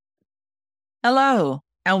Hello,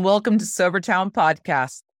 and welcome to Sobertown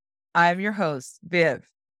Podcast. I'm your host, Viv,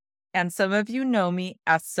 and some of you know me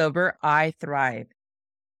as Sober I Thrive.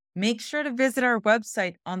 Make sure to visit our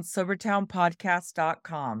website on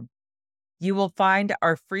SobertownPodcast.com. You will find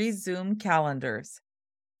our free Zoom calendars,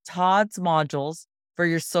 Todd's modules for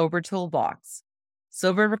your Sober Toolbox,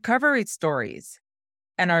 Sober Recovery Stories,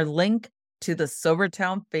 and our link to the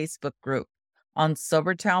Sobertown Facebook group on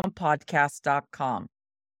SobertownPodcast.com.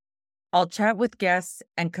 I'll chat with guests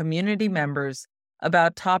and community members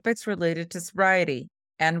about topics related to sobriety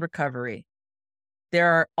and recovery.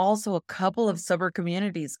 There are also a couple of sober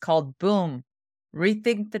communities called Boom,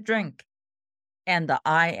 Rethink the Drink, and the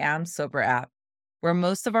I Am Sober app, where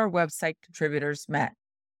most of our website contributors met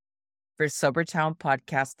for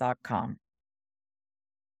SobertownPodcast.com.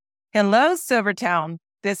 Hello, Sobertown.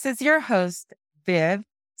 This is your host, Viv.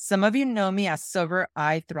 Some of you know me as Sober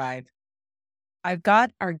I Thrive. I've got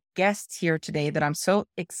our guest here today that I'm so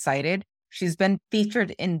excited. She's been featured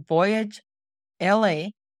in Voyage, LA,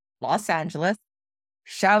 Los Angeles,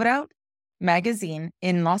 Shout Out magazine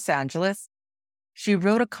in Los Angeles. She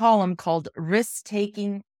wrote a column called Risk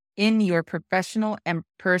Taking in Your Professional and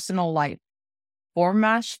Personal Life,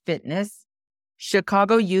 Formash Fitness,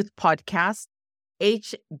 Chicago Youth Podcast,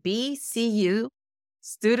 HBCU,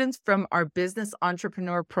 students from our Business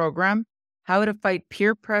Entrepreneur Program, How to Fight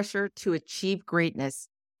Peer Pressure to Achieve Greatness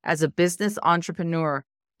as a Business Entrepreneur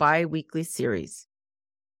bi-weekly series.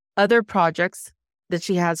 Other projects that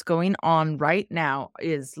she has going on right now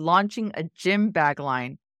is launching a gym bag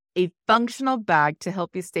line, a functional bag to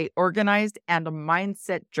help you stay organized, and a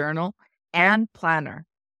mindset journal and planner.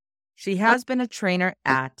 She has been a trainer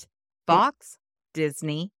at Fox,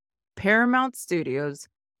 Disney, Paramount Studios,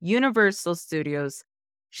 Universal Studios.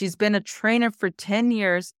 She's been a trainer for 10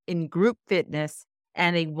 years in group fitness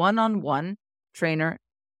and a one-on-one trainer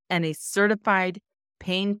and a certified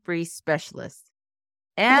pain-free specialist,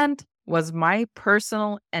 and was my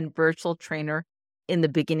personal and virtual trainer in the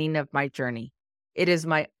beginning of my journey. It is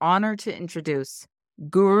my honor to introduce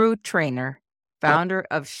Guru Trainer, founder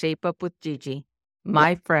of Shape Up with Gigi,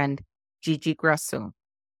 my friend, Gigi Grassoon.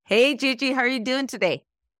 Hey, Gigi, how are you doing today?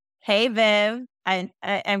 Hey, Viv.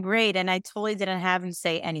 I'm great, and I totally didn't have him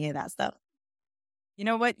say any of that stuff. You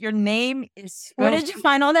know what? Your name is Where did you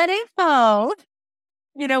find all that info?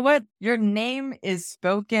 You know what? Your name is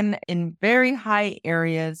spoken in very high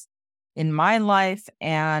areas in my life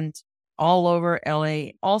and all over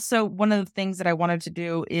LA. Also, one of the things that I wanted to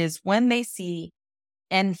do is when they see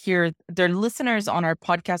and hear their listeners on our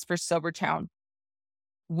podcast for Sobertown,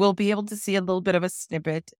 will be able to see a little bit of a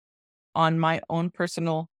snippet on my own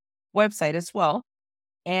personal website as well.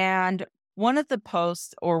 And one of the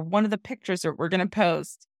posts or one of the pictures that we're going to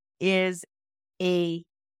post is a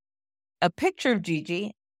picture of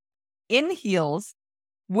Gigi in heels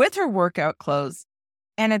with her workout clothes.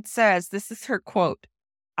 And it says, this is her quote,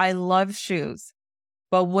 "I love shoes,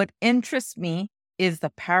 but what interests me is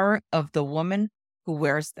the power of the woman who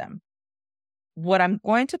wears them." What I'm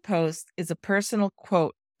going to post is a personal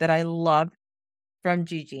quote that I love from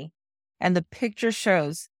Gigi. And the picture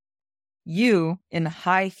shows you in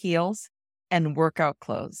high heels and workout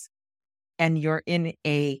clothes. And you're in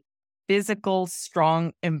a physical,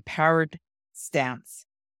 strong, empowered stance.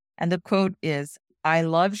 And the quote is, "I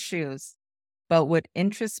love shoes, but what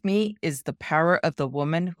interests me is the power of the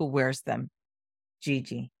woman who wears them."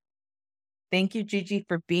 Gigi. Thank you, Gigi,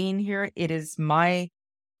 for being here. It is my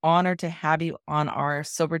honor to have you on our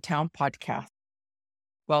Sobertown podcast.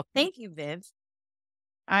 Well, Thank you, Viv.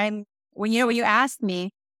 When you asked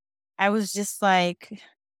me, I was just like,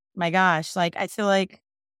 my gosh, like I feel like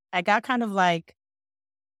I got kind of like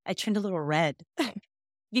I turned a little red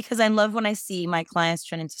because I love when I see my clients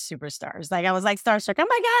turn into superstars. Like I was like starstruck. Oh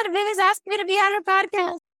my God, Viv is asking me to be on her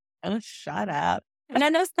podcast. oh, shut up. And I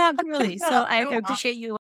know it's not really. So I appreciate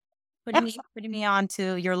you putting me on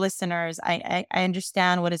to your listeners. I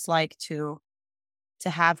understand what it's like to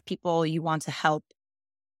have people you want to help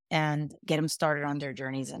and get them started on their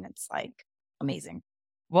journeys. And it's like amazing.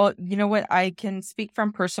 Well, you know what? I can speak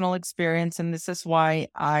from personal experience, and this is why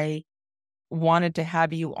I wanted to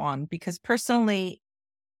have you on, because personally,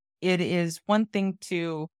 it is one thing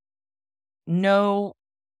to know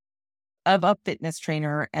of a fitness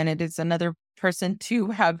trainer, and it is another person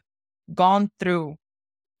to have gone through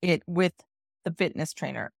it with the fitness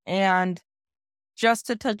trainer. And just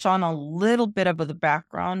to touch on a little bit of the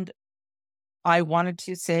background, I wanted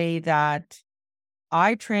to say that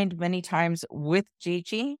I trained many times with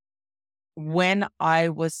Gigi when I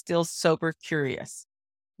was still sober curious.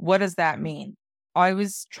 What does that mean? I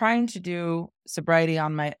was trying to do sobriety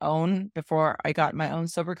on my own before I got my own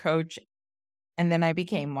sober coach. and then I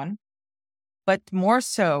became one. But more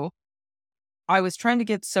so, I was trying to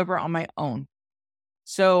get sober on my own.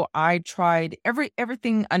 So I tried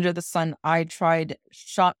everything under the sun. I tried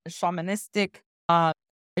shamanistic,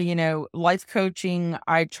 life coaching.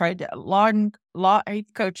 I tried life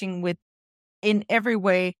coaching with in every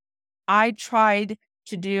way. I tried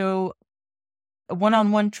to do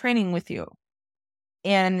one-on-one training with you.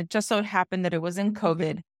 And it just so happened that it was in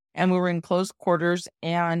COVID and we were in close quarters,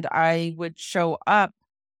 and I would show up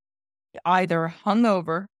either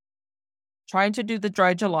hungover, trying to do the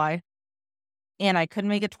dry July, and I couldn't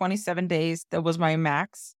make it 27 days. That was my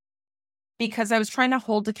max because I was trying to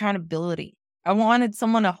hold accountability. I wanted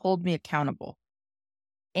someone to hold me accountable.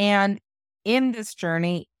 And in this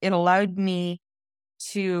journey, it allowed me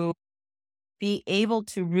to be able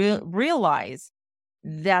to realize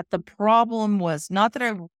that the problem was not that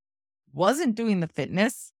I wasn't doing the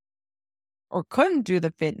fitness or couldn't do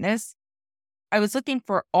the fitness. I was looking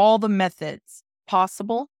for all the methods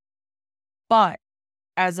possible. But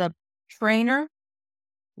as a trainer,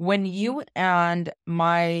 when you and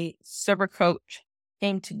my sober coach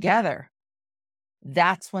came together,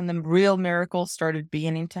 that's when the real miracle started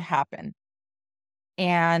beginning to happen.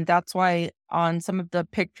 And that's why on some of the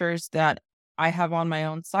pictures that I have on my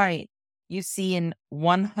own site, you see in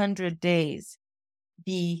 100 days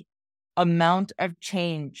the amount of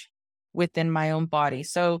change within my own body.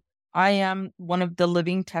 So I am one of the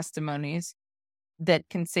living testimonies that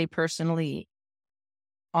can say personally,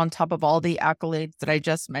 on top of all the accolades that I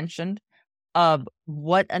just mentioned, of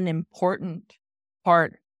what an important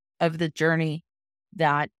part of the journey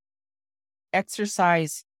that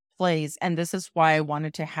exercise plays. And this is why I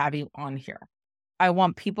wanted to have you on here. I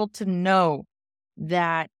want people to know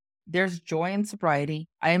that there's joy in sobriety.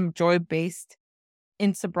 I am joy based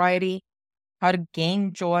in sobriety, how to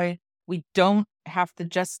gain joy. We don't have to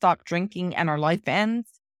just stop drinking and our life ends,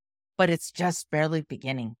 but it's just barely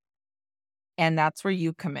beginning. And that's where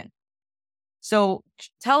you come in. So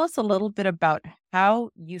tell us a little bit about how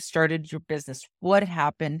you started your business. What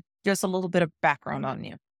happened? Just a little bit of background on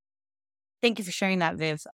you. Thank you for sharing that,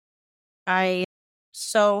 Viv.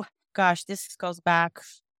 This goes back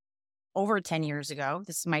over 10 years ago.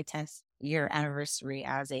 This is my 10th year anniversary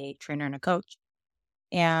as a trainer and a coach.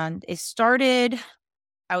 And it started,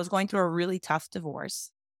 I was going through a really tough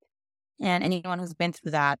divorce. And anyone who's been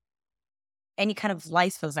through that, any kind of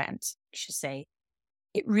life event, I should say,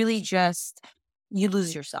 it really just, you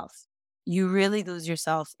lose yourself. You really lose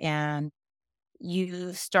yourself, and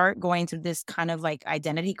you start going through this kind of like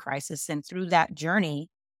identity crisis. And through that journey,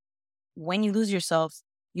 when you lose yourself,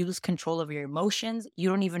 you lose control of your emotions. You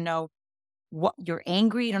don't even know what you're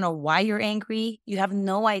angry. You don't know why you're angry. You have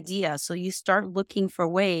no idea. So you start looking for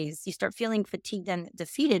ways. You start feeling fatigued and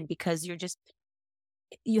defeated because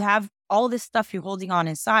you have all this stuff you're holding on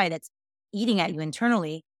inside that's eating at you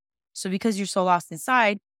internally. So because you're so lost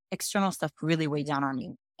inside, external stuff really weigh down on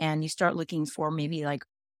you. And you start looking for maybe like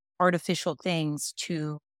artificial things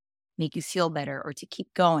to make you feel better or to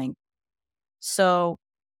keep going. So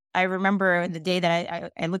I remember the day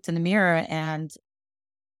that I looked in the mirror and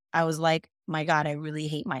I was like, my God, I really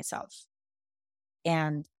hate myself.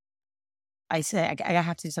 And I said, I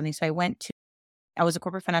have to do something. So I was a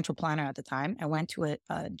corporate financial planner at the time. I went to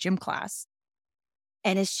a gym class,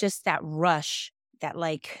 and it's just that rush, that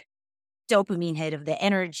like dopamine hit of the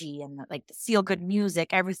energy and like the feel good music,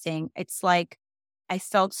 everything. It's like I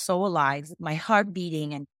felt so alive, my heart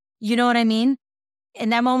beating, and you know what I mean? In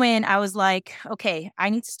that moment, I was like, okay, I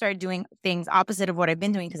need to start doing things opposite of what I've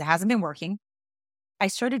been doing because it hasn't been working. I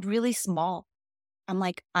started really small. I'm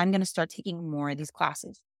like, I'm going to start taking more of these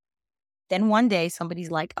classes. Then one day somebody's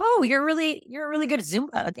like, oh, you're a really good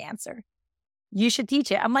Zumba dancer. You should teach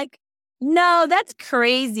it. I'm like, no, that's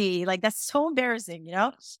crazy. Like, that's so embarrassing, you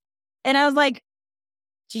know? And I was like,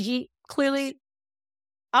 Gigi, clearly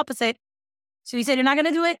opposite. So you said you're not going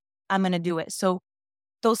to do it. I'm going to do it. So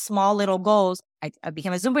those small little goals, I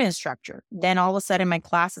became a Zumba instructor. Then all of a sudden my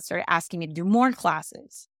classes started asking me to do more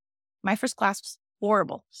classes. My first class was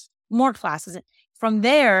horrible. More classes. From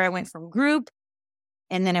there, I went from group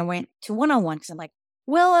and then I went to one-on-one because I'm like,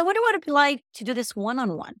 well, I wonder what it'd be like to do this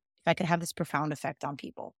one-on-one if I could have this profound effect on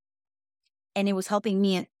people. And it was helping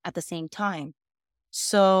me at the same time.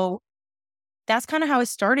 So that's kind of how it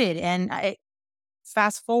started. And I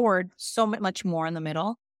fast forward so much more in the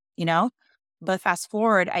middle, you know? But fast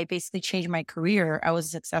forward, I basically changed my career. I was a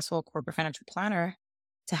successful corporate financial planner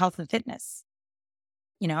to health and fitness.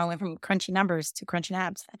 You know, I went from crunchy numbers to crunching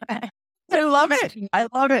abs. I love it. I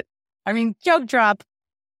love it. I mean, joke drop.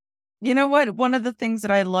 You know what? One of the things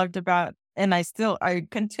that I loved about, and I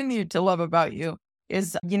continue to love about you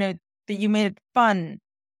is, that you made it fun,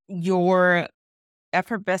 your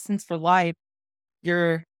effervescence for life,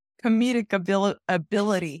 your comedic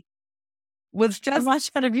ability was I'm just, not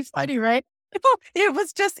trying to be funny, right?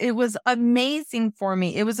 it was amazing for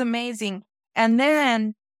me. It was amazing. And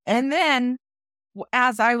then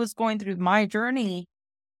as I was going through my journey,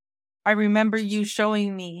 I remember you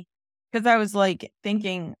showing me, because I was like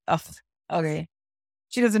thinking, oh, okay,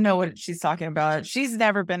 she doesn't know what she's talking about. She's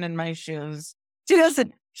never been in my shoes. She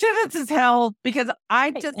doesn't tell, because I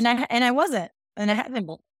Right. just, And I wasn't. And I haven't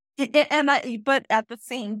been. but at the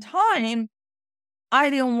same time, I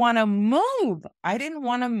didn't want to move. I didn't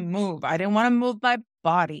want to move. I didn't want to move my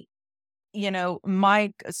body.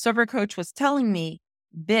 My server coach was telling me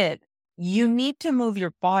that you need to move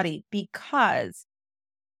your body because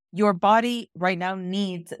your body right now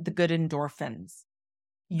needs the good endorphins.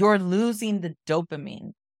 You're losing the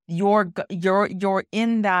dopamine. You're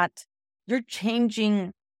in that, you're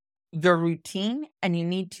changing your routine, and you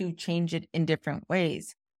need to change it in different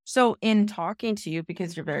ways. So in talking to you,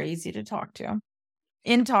 because you're very easy to talk to,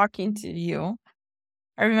 in talking to you,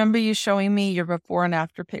 I remember you showing me your before and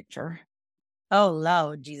after picture. Oh,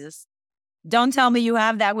 Lord Jesus. Don't tell me you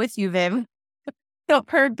have that with you, Viv. So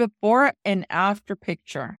her before and after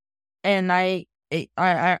picture. And I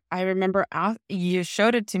remember you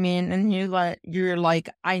showed it to me, and you're like,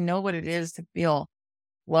 I know what it is to feel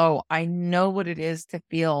low. I know what it is to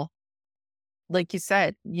feel, like you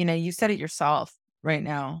said, you said it yourself right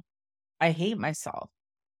now. I hate myself.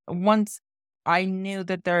 Once I knew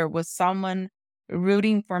that there was someone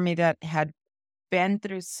rooting for me that had been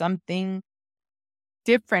through something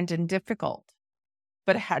different and difficult,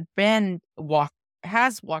 but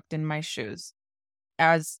has walked in my shoes,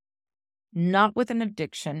 as not with an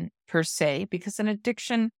addiction per se, because an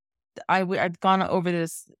addiction, I've gone over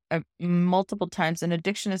this multiple times. An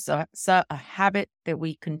addiction is a habit that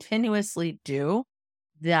we continuously do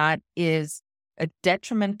that is a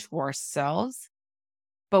detriment to ourselves,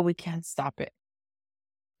 but we can't stop it,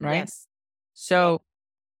 right? Yes. So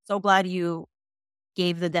So glad you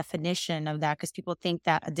gave the definition of that, because people think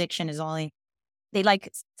that addiction is only, they like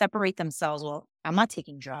separate themselves. Well, I'm not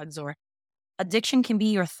taking drugs, or addiction can be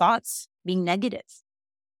your thoughts being negative,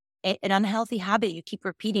 an unhealthy habit you keep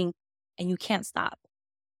repeating and you can't stop.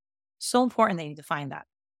 So important that you define that.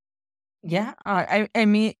 yeah, I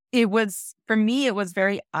mean, for me, it was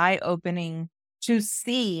very eye-opening to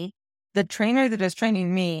see the trainer that is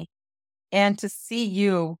training me, and to see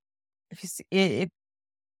you. If you see it,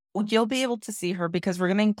 well, you'll be able to see her because we're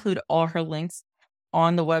going to include all her links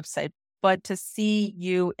on the website. But to see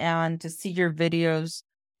you, and to see your videos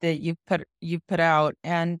that you put out,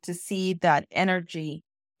 and to see that energy,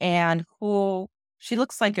 and who she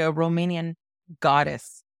looks like, a Romanian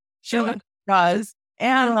goddess. She does.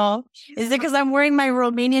 And Is it because I'm wearing my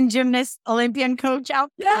Romanian gymnast Olympian coach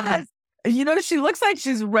outfit? yes, she looks like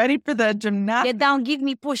she's ready for the gymnastics. Get down, give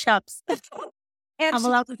me push-ups. And I'm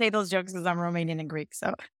allowed to say those jokes because I'm Romanian and Greek.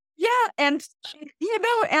 So yeah, and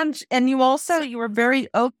and you were very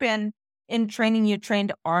open in training. You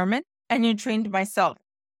trained Armin and you trained myself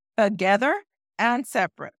together and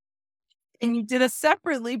separate. And you did it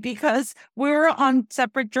separately because we were on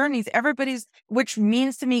separate journeys. Which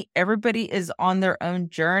means to me, everybody is on their own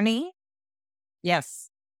journey. yes,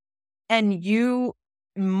 And you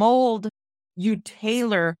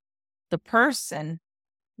tailor the person,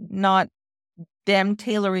 not them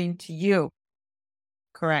tailoring to you.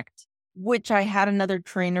 correct. Which I had another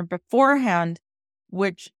trainer beforehand,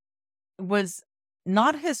 which was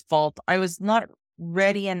not his fault. I was not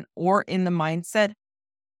ready or in the mindset,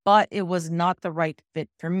 but it was not the right fit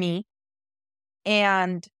for me.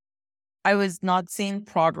 And I was not seeing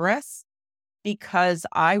progress because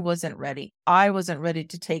I wasn't ready. I wasn't ready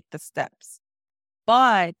to take the steps.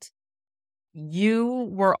 But you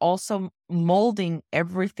were also molding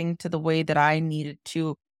everything to the way that I needed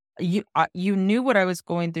to. You knew what I was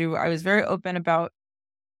going through. I was very open about.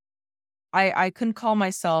 I couldn't call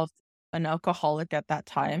myself an alcoholic at that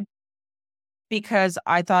time, because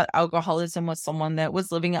I thought alcoholism was someone that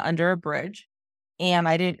was living under a bridge, and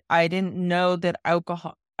I didn't know that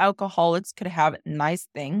alcoholics could have nice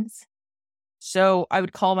things. So I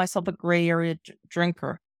would call myself a gray area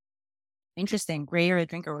drinker. Interesting. Gray area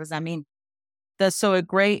drinker. What does that mean? So a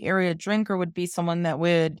gray area drinker would be someone that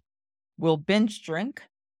will binge drink,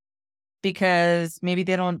 because maybe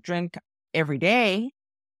they don't drink every day,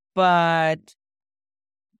 but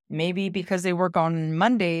maybe because they work on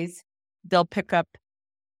Mondays, they'll pick up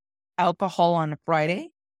alcohol on a Friday,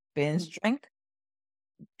 binge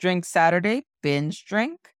drink Saturday, binge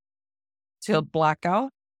drink till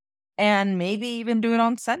blackout, and maybe even do it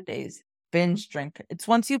on Sundays. binge drink. It's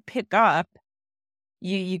once you pick up,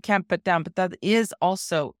 you can't put down, but that is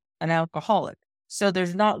also an alcoholic. So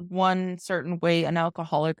there's not one certain way an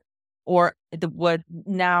alcoholic or what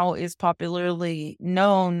now is popularly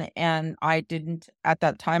known, and I didn't at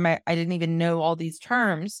that time, I didn't even know all these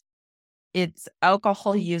terms. It's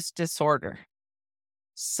alcohol use disorder.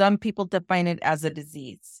 Some people define it as a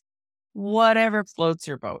disease. Whatever floats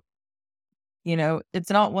your boat. It's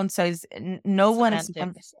not one size. No one is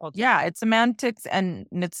one. Semantics. Yeah, it's semantics, and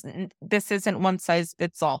this isn't one size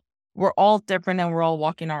fits all. We're all different, and we're all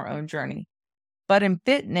walking our own journey. But in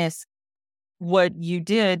fitness, what you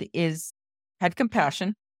did is had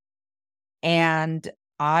compassion, and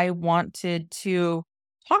I wanted to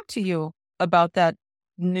talk to you about that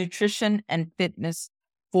nutrition and fitness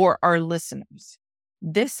for our listeners.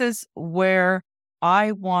 This is where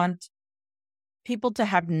I want people to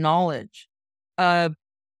have knowledge of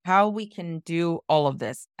how we can do all of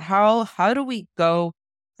this. How do we go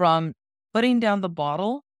from putting down the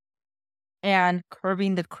bottle and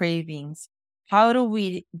curbing the cravings? How do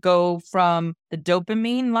we go from the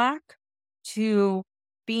dopamine lack to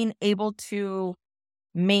being able to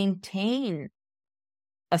maintain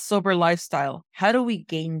a sober lifestyle? How do we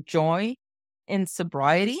gain joy in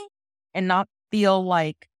sobriety and not feel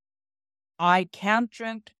like I can't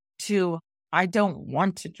drink to I don't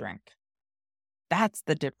want to drink? That's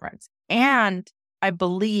the difference. And I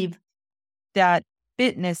believe that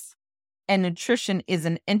fitness and nutrition is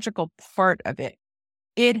an integral part of it.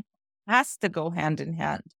 It has to go hand in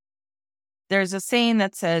hand. There's a saying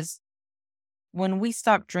that says, when we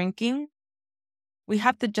stop drinking, we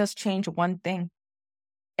have to just change one thing,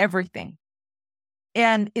 everything.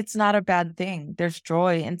 And it's not a bad thing. There's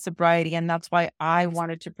joy in sobriety. And that's why I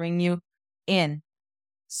wanted to bring you in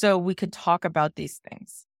so we could talk about these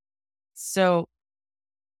things. So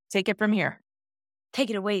take it from here. Take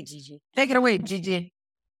it away, Gigi. Take it away, Gigi.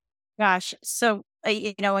 Gosh. So,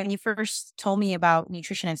 when you first told me about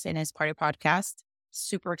nutrition and fitness part of your podcast,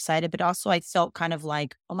 super excited, but also I felt kind of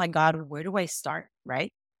like, oh my God, where do I start?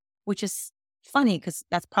 Right. Which is funny because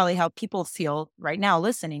that's probably how people feel right now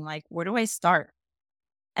listening. Like, where do I start?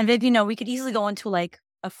 And then, we could easily go into like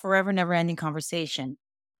a forever never ending conversation.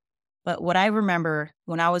 But what I remember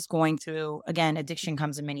when I was going through, again, addiction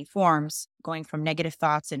comes in many forms, going from negative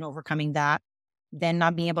thoughts and overcoming that, then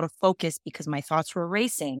not being able to focus because my thoughts were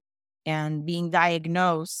racing, and being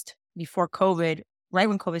diagnosed before COVID, right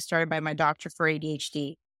when COVID started, by my doctor for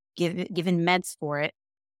ADHD, given meds for it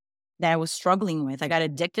that I was struggling with. I got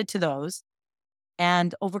addicted to those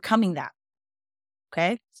and overcoming that.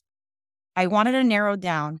 Okay. I wanted to narrow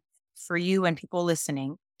down for you and people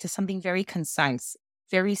listening to something very concise,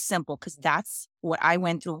 very simple, because that's what I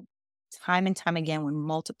went through time and time again with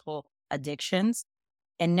multiple addictions,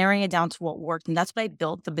 and narrowing it down to what worked. And that's what I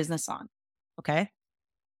built the business on. Okay.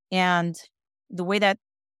 And the way that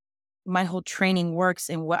my whole training works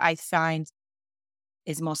and what I find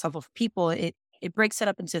is most helpful for people, it breaks it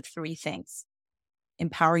up into three things: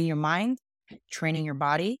 empowering your mind, training your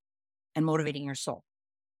body, and motivating your soul,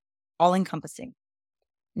 all encompassing.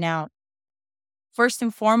 Now, first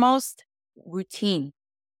and foremost, routine.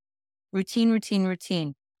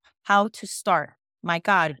 How to start. My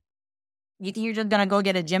God, you think you're just going to go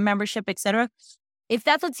get a gym membership, etc.? If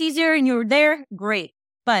that's what's easier and you're there, great.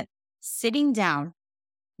 But sitting down,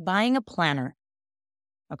 buying a planner,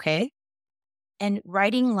 okay? And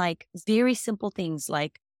writing like very simple things,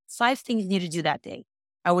 like 5 things you need to do that day.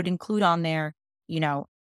 I would include on there,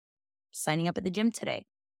 signing up at the gym today,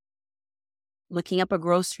 looking up a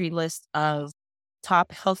grocery list of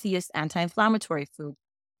top healthiest anti-inflammatory food,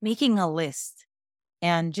 making a list,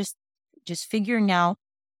 and just figuring out,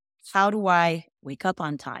 how do I wake up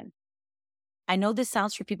on time? I know this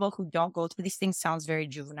sounds, for people who don't go through these things, sounds very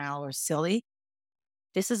juvenile or silly.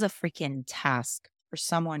 This is a freaking task for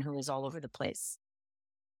someone who is all over the place.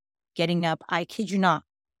 Getting up, I kid you not,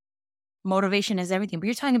 motivation is everything. But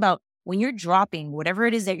you're talking about when you're dropping whatever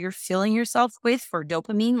it is that you're filling yourself with for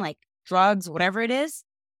dopamine, like drugs, whatever it is,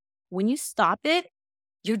 when you stop it,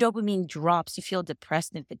 your dopamine drops. You feel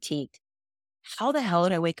depressed and fatigued. How the hell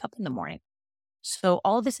did I wake up in the morning? So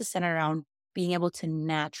all of this is centered around being able to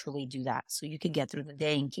naturally do that so you could get through the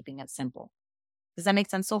day and keeping it simple. Does that make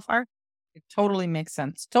sense so far? It totally makes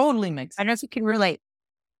sense. Totally makes I sense. don't know if you can relate,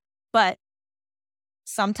 but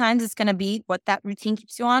sometimes it's going to be what that routine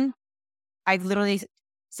keeps you on. I've literally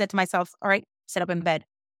said to myself, all right, sit up in bed,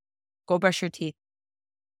 go brush your teeth,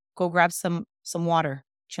 go grab some water,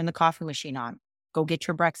 turn the coffee machine on, go get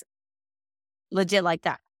your breakfast. Legit like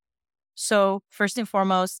that. So first and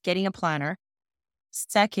foremost, getting a planner.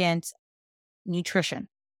 Second, nutrition.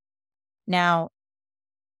 Now,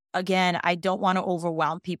 again, I don't want to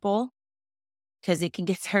overwhelm people because it can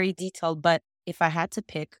get very detailed. But if I had to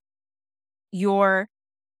pick, your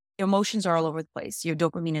emotions are all over the place. Your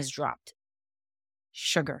dopamine is dropped.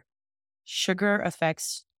 Sugar. Sugar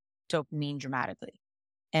affects dopamine dramatically.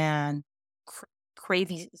 And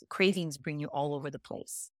cravings bring you all over the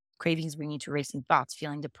place. Cravings bring you to racing thoughts,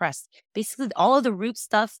 feeling depressed. Basically, all of the root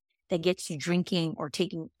stuff that gets you drinking or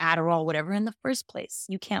taking Adderall, whatever, in the first place.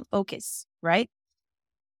 You can't focus, right?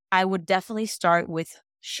 I would definitely start with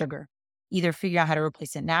sugar. Either figure out how to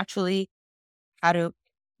replace it naturally, how to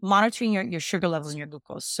monitoring your sugar levels and your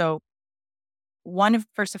glucose. So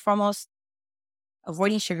first and foremost,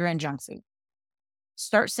 avoiding sugar and junk food.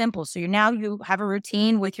 Start simple. So you have a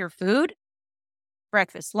routine with your food,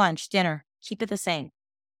 breakfast, lunch, dinner, keep it the same.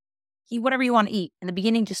 Eat whatever you want to eat. In the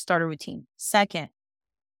beginning, just start a routine. Second,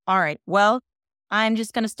 all right, well, I'm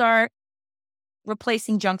just going to start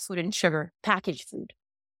replacing junk food and sugar, packaged food.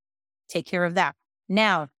 Take care of that.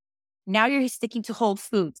 Now you're sticking to whole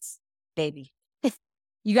foods, baby.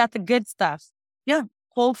 You got the good stuff. Yeah,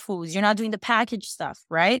 whole foods. You're not doing the packaged stuff,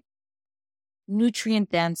 right?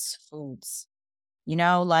 Nutrient dense foods,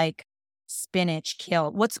 like spinach,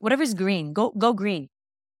 kale, whatever's green. Go green.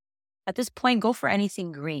 At this point, go for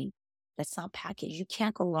anything green that's not packaged. You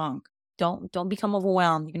can't go wrong. Don't become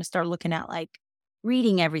overwhelmed. You're gonna start looking at like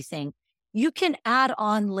reading everything. You can add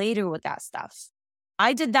on later with that stuff.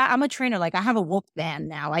 I did that. I'm a trainer. Like I have a Whoop band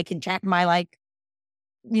now. I can check my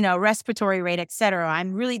respiratory rate, etc.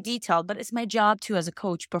 I'm really detailed, but it's my job too as a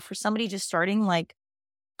coach. But for somebody just starting, like,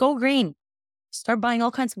 go green. Start buying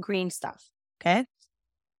all kinds of green stuff. Okay.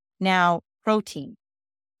 Now, protein.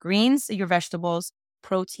 Greens, your vegetables,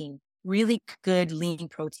 protein. Really good lean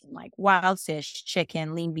protein, like wild fish,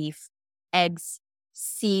 chicken, lean beef, eggs,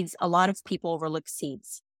 seeds. A lot of people overlook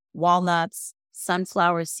seeds. Walnuts,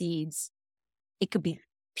 sunflower seeds. It could be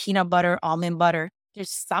peanut butter, almond butter. There's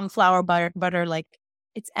sunflower butter. Like,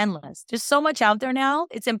 it's endless. There's so much out there now.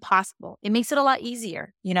 It's impossible. It makes it a lot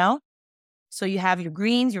easier, So you have your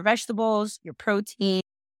greens, your vegetables, your protein,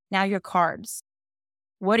 now your carbs.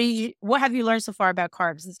 What have you learned so far about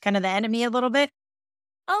carbs? It's kind of the enemy a little bit.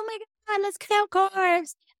 Oh my God, let's cut out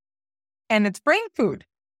carbs. And it's brain food.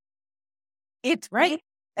 It's right.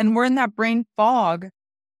 And we're in that brain fog,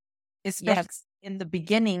 especially Yes. in the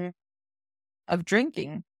beginning of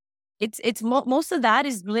drinking. Most of that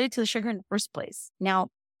is related to the sugar in the first place. Now,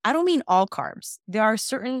 I don't mean all carbs. There are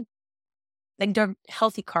certain, they're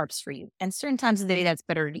healthy carbs for you. And certain times of the day, that's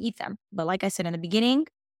better to eat them. But like I said in the beginning,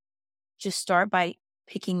 just start by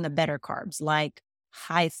picking the better carbs, like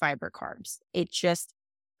high fiber carbs. It just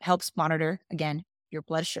helps monitor, again, your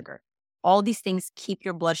blood sugar. All these things keep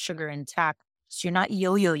your blood sugar intact, so you're not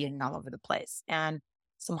yo-yoing all over the place. And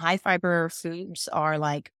some high fiber foods are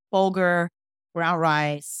like bulgur, brown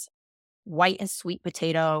rice, white and sweet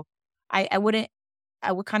potato. I would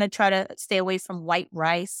kind of try to stay away from white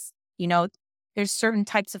rice. There's certain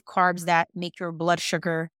types of carbs that make your blood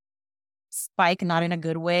sugar spike, not in a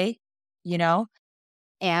good way,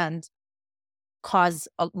 and cause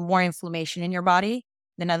more inflammation in your body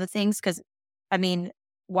than other things. Because,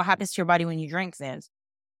 what happens to your body when you drink this?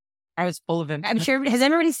 I was full of it. I'm sure, has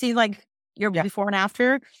everybody seen like your before and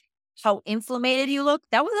after? How inflamed you look?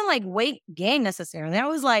 That wasn't like weight gain necessarily. That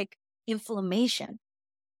was like inflammation.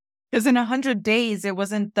 Because in 100 days, it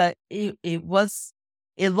wasn't that it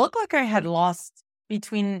looked like I had lost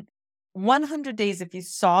between 100 days. If you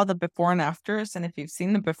saw the before and afters, and if you've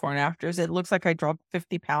seen the before and afters, it looks like I dropped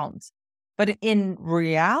 50 pounds. But in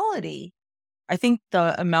reality, I think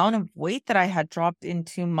the amount of weight that I had dropped in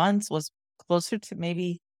 2 months was closer to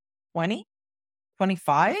maybe 20,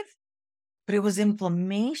 25. But it was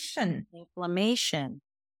inflammation.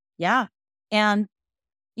 Yeah. And,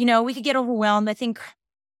 we could get overwhelmed. I think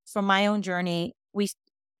from my own journey,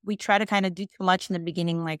 we try to kind of do too much in the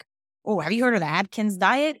beginning. Like, oh, have you heard of the Atkins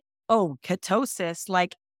diet? Oh, ketosis.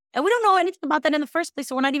 Like, and we don't know anything about that in the first place.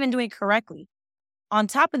 So we're not even doing it correctly. On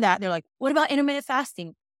top of that, they're like, what about intermittent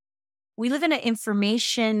fasting? We live in an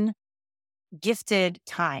information gifted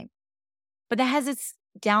time, but that has its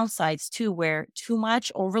downsides too, where too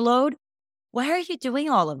much overload. Why are you doing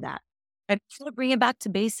all of that? And bring it back to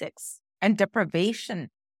basics. And deprivation.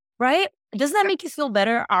 Right? Doesn't that make you feel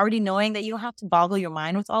better already knowing that you don't have to boggle your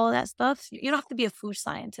mind with all of that stuff? You don't have to be a food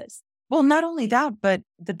scientist. Well, not only that, but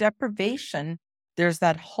the deprivation, there's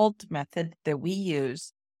that HALT method that we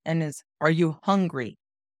use. And are you hungry?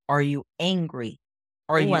 Are you angry?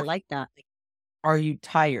 I like that. Are you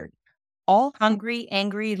tired? All hungry,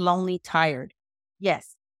 angry, lonely, tired.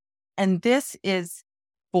 Yes. And this is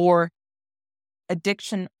for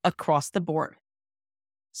addiction across the board.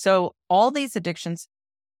 So all these addictions,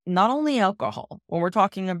 not only alcohol, when we're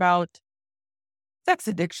talking about sex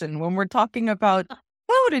addiction, when we're talking about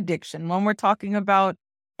food addiction, when we're talking about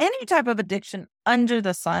any type of addiction under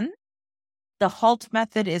the sun, the HALT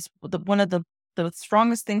method is one of the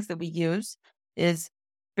strongest things that we use is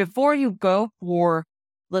before you go for,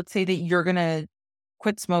 let's say that you're going to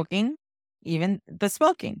quit smoking, even the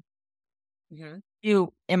smoking.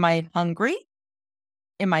 Am I hungry?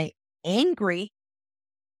 Am I angry?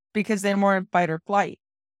 Because then we're in fight or flight.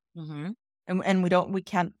 And we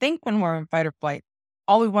can't think when we're in fight or flight.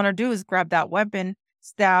 All we want to do is grab that weapon,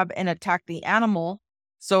 stab, and attack the animal.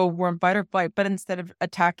 So we're in fight or flight. But instead of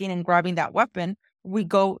attacking and grabbing that weapon, we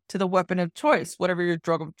go to the weapon of choice, whatever your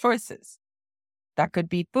drug of choice is. That could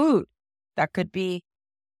be food. That could be,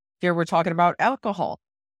 here we're talking about alcohol.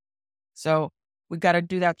 So we got to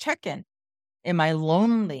do that check-in. Am I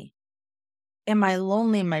lonely? Am I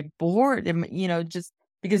lonely? Am I bored? Just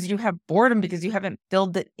because you have boredom, because you haven't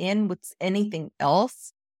filled it in with anything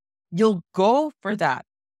else, you'll go for that,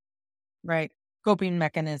 right? Coping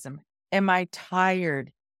mechanism. Am I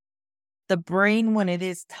tired? The brain, when it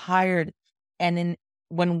is tired, and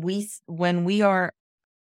when we are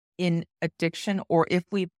in addiction, or if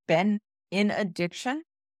we've been in addiction,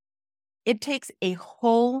 it takes a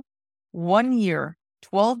whole 1 year,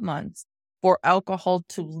 12 months for alcohol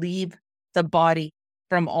to leave the body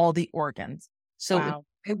from all the organs. So Wow.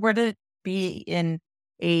 if it were to be in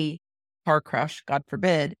a car crash, God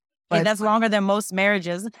forbid, Hey, but that's longer than most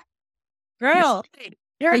marriages. yes, Girl,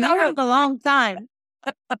 you're a year not, is a long time,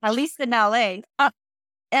 at least in LA.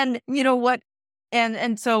 and you know what?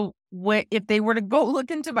 And so if they were to go look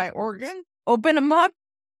into my organ, open them up,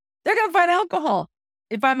 they're gonna find alcohol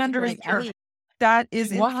if I'm under a year. That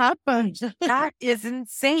is What happened? that is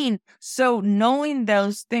insane. So knowing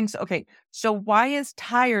those things, okay. So why is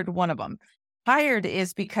tired one of them? Tired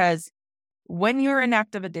is because when you're in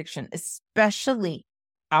active addiction, especially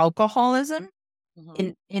alcoholism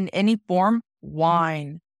in any form,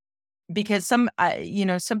 wine, because some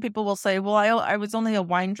people will say, well, I was only a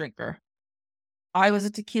wine drinker. I was a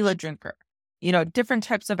tequila drinker, different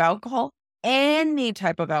types of alcohol, any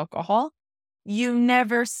type of alcohol. You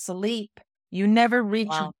never sleep. You never reach.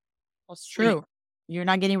 Wow. That's True. You're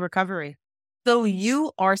not getting recovery. So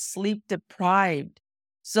you are sleep deprived.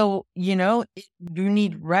 So, you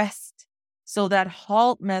need rest. So that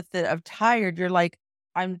HALT method of tired, you're like,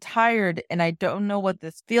 I'm tired and I don't know what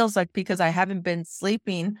this feels like because I haven't been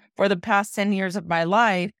sleeping for the past 10 years of my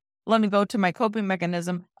life. Let me go to my coping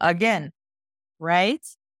mechanism again, right?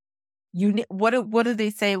 What do they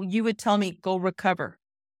say? You would tell me, go recover.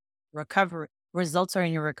 Recovery. Results are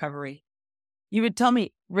in your recovery. You would tell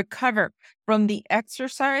me, recover from the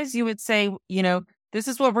exercise. You would say, this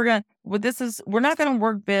is what we're not going to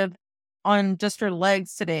work, Viv, on just your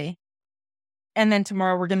legs today. And then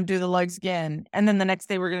tomorrow we're going to do the legs again. And then the next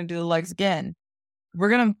day we're going to do the legs again. We're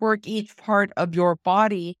going to work each part of your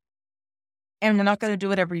body, and we're not going to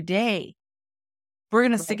do it every day. We're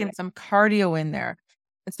going to stick in some cardio in there.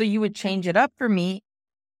 And so you would change it up for me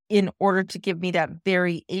in order to give me that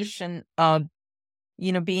variation of,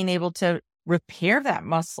 being able to repair that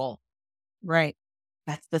muscle. Right.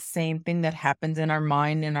 That's the same thing that happens in our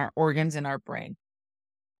mind, in our organs, in our brain.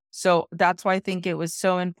 So that's why I think it was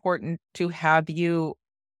so important to have you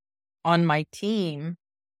on my team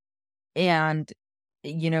and,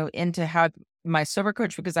 and to have my sober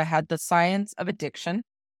coach, because I had the science of addiction,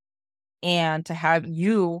 and to have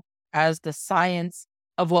you as the science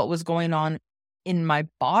of what was going on in my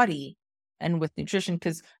body and with nutrition,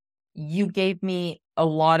 because you gave me a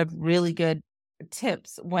lot of really good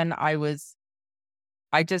tips when I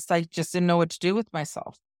just didn't know what to do with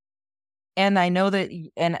myself. And I know that,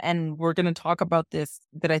 and we're going to talk about this,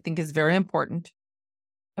 that I think is very important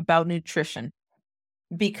about nutrition,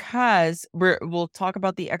 because we'll talk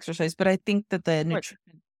about the exercise, but I think that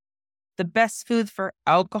the best food for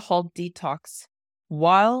alcohol detox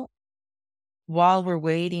while we're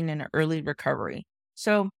waiting in early recovery.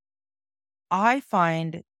 So I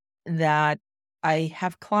find that I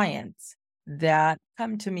have clients that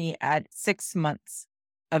come to me at 6 months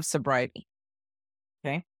of sobriety.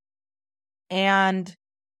 Okay. And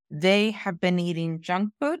they have been eating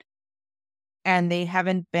junk food and they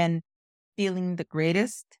haven't been feeling the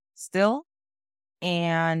greatest still.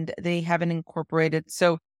 And they haven't incorporated.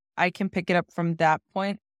 So I can pick it up from that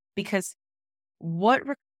point, because what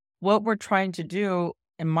we're trying to do,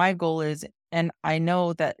 and my goal is, and I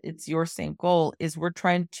know that it's your same goal, is we're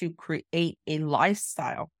trying to create a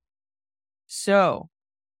lifestyle. So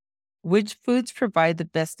which foods provide the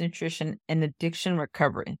best nutrition and addiction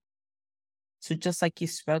recovery? So just like you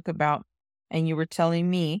spoke about, and you were telling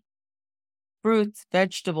me fruits,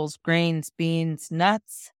 vegetables, grains, beans,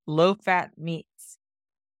 nuts, low-fat meats.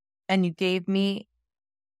 And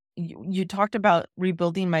you talked about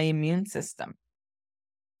rebuilding my immune system.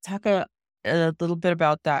 Talk a little bit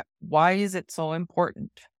about that. Why is it so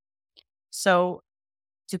important? So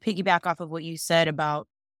to piggyback off of what you said about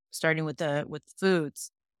starting with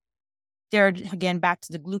foods, there again back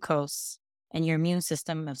to the glucose and your immune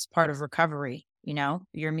system as part of recovery. Your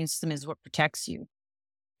immune system is what protects you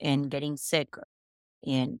in getting sick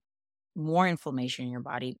and more inflammation in your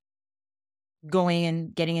body, going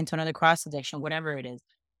and getting into another cross addiction, whatever it is.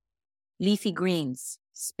 Leafy greens,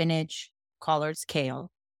 spinach, collards, kale,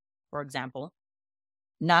 for example.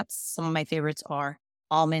 Nuts, some of my favorites are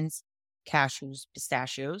almonds, cashews,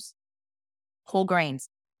 pistachios, whole grains,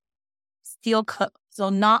 steel cut. So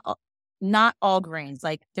not all grains.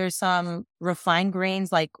 Like there's some refined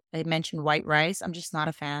grains, like I mentioned, white rice. I'm just not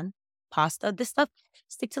a fan. Pasta, this stuff,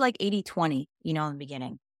 stick to like 80-20, in the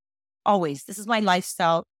beginning. Always. This is my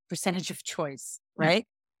lifestyle percentage of choice, right?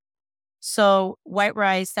 So white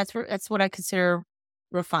rice, that's what I consider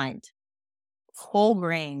refined. Whole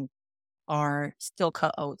grain are steel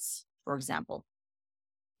cut oats, for example.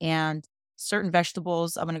 And certain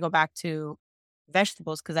vegetables, I'm going to go back to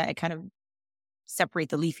vegetables because I kind of separate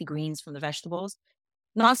the leafy greens from the vegetables.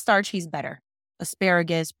 Non-starchy is better.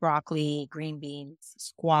 Asparagus, broccoli, green beans,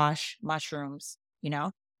 squash, mushrooms,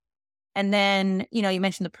 And then, you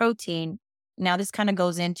mentioned the protein. Now this kind of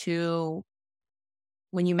goes into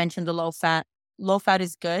when you mentioned the low fat. Low fat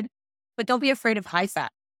is good, but don't be afraid of high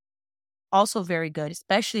fat. Also very good,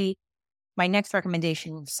 especially my next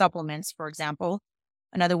recommendation, supplements, for example.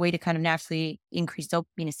 Another way to kind of naturally increase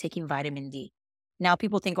dopamine is taking vitamin D. Now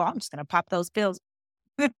people think, oh, I'm just going to pop those pills.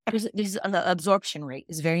 The absorption rate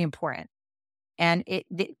is very important. And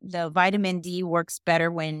the vitamin D works better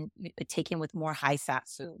when taken with more high fat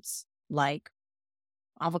foods like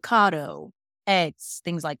avocado, eggs,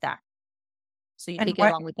 things like that. So you take it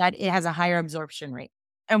along with that, it has a higher absorption rate.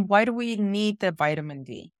 And why do we need the vitamin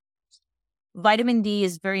D? Vitamin D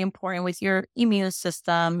is very important with your immune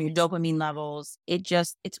system, your dopamine levels.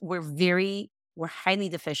 We're highly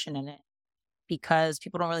deficient in it because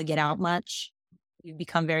people don't really get out much. You've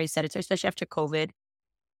become very sedentary, especially after COVID.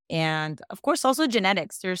 And of course, also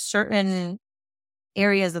genetics. There's certain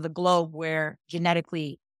areas of the globe where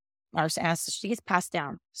genetically our ancestry gets passed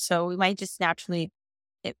down. So we might just naturally,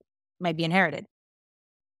 it might be inherited.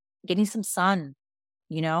 Getting some sun,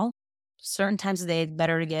 certain times of the day, it's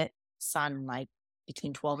better to get sun, like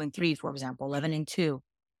between 12 and 3, for example, 11 and 2.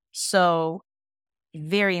 So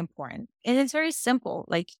very important. And it's very simple.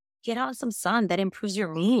 Like get out some sun that improves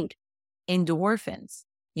your mood. Endorphins,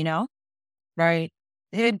 Right.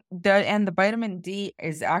 And the vitamin D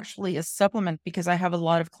is actually a supplement because I have a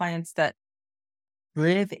lot of clients that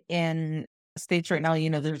live in states right now.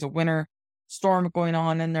 There's a winter storm going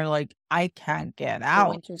on and they're like, I can't get out. The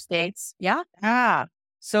winter states. Yeah. Ah.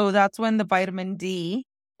 So that's when the vitamin D,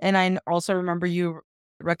 and I also remember you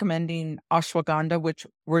recommending ashwagandha, which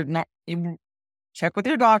we're not, check with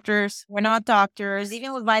your doctors. We're not doctors.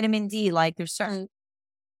 Even with vitamin D, like there's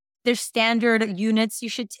standard units you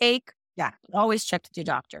should take. Yeah. Always check with your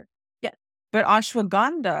doctor. Yeah. But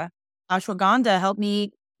ashwagandha helped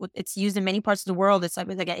me. It's used in many parts of the world. It's like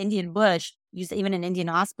an Indian bush, used even in Indian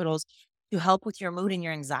hospitals to help with your mood and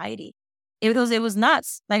your anxiety. It was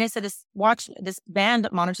nuts. Like I said, this band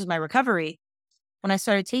monitors my recovery. When I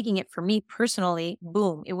started taking it for me personally,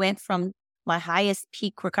 boom, it went from my highest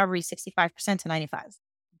peak recovery, 65% to 95.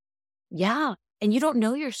 Yeah. And you don't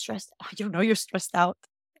know you're stressed. You don't know you're stressed out.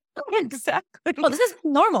 Exactly. Well, this is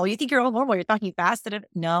normal. You think you're all normal. You're talking fast.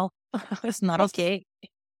 No, it's not okay.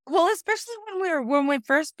 Well, especially when we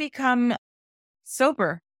first become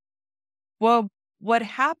sober. Well, what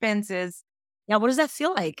happens is, yeah, what does that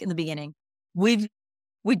feel like in the beginning? We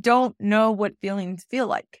don't know what feelings feel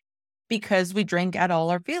like because we drink at all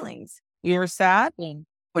our feelings. We were sad, we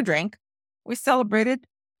drank. We celebrated,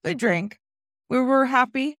 we drank. We were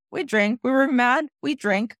happy, we drank. We were mad, we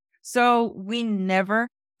drank. So we never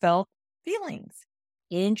felt feelings.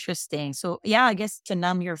 Interesting. So yeah, I guess to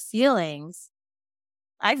numb your feelings,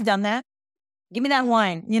 I've done that. Give me that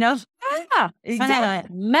wine, Yeah,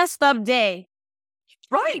 exactly. Messed up day.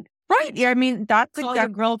 Right. Yeah, I mean, that's all your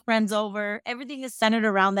girlfriends over. Everything is centered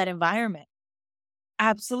around that environment.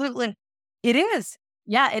 Absolutely. It is.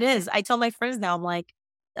 Yeah, it is. I tell my friends now, I'm like,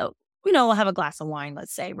 oh, we'll have a glass of wine,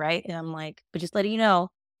 let's say, right? And I'm like, but just letting you know,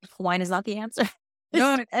 wine is not the answer.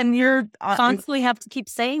 No, and you're constantly have to keep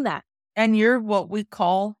saying that. And you're what we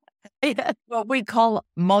call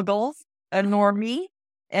muggles, a normie.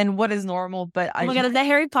 And what is normal? But oh my God, is that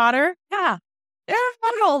Harry Potter? Yeah, they're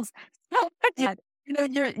muggles. Yeah,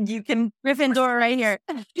 You can, Gryffindor right here.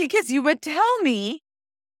 because you would tell me,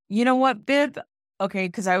 you know what, Bib? Okay,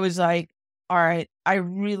 because I was like, all right, I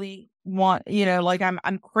really want, like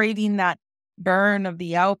I'm craving that burn of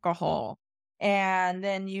the alcohol. And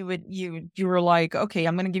then you were like, okay,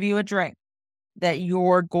 I'm gonna give you a drink that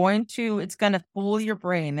it's gonna fool your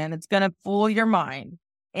brain and it's gonna fool your mind.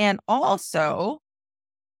 And also,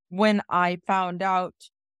 when I found out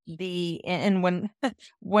and when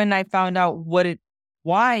when I found out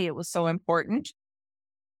why it was so important,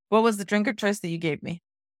 what was the drink of choice that you gave me?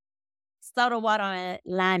 Soda water and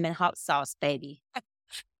lime and hot sauce, baby.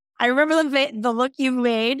 I remember the look you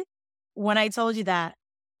made when I told you that.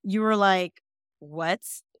 You were like, what?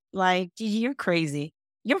 Like, Gigi, you're crazy.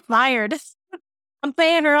 You're fired. I'm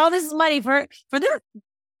paying her all this money for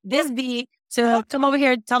this bee to come over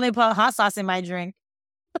here and tell me to put hot sauce in my drink.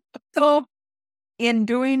 So, in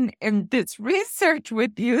doing in this research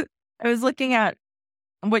with you, I was looking at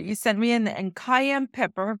what you sent me and cayenne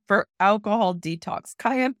pepper for alcohol detox.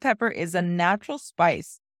 Cayenne pepper is a natural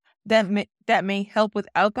spice that may help with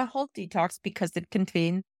alcohol detox because it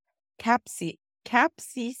contains capsaicin,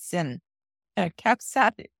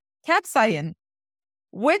 capsaicin,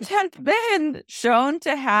 which has been shown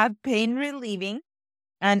to have pain relieving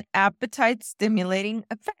and appetite stimulating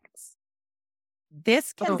effects.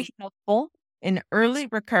 This can be helpful in early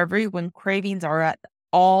recovery when cravings are at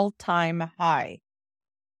all-time high.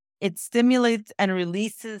 It stimulates and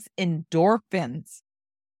releases endorphins.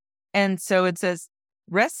 And so it says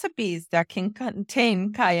recipes that can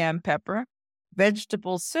contain cayenne pepper,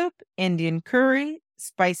 vegetable soup, Indian curry,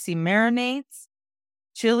 spicy marinades,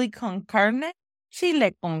 chile con carne,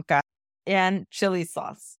 and chili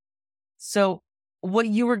sauce. So what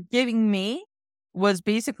you were giving me was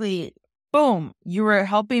basically, boom, you were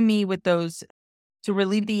helping me with those to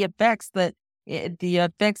relieve the effects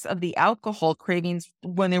of the alcohol cravings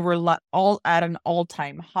when they were all at an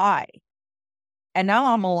all-time high. And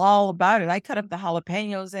now I'm all about it. I cut up the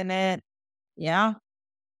jalapenos in it. Yeah.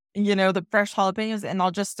 The fresh jalapenos, and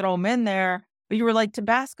I'll just throw them in there. But you were like,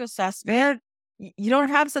 Tabasco sauce, man. You don't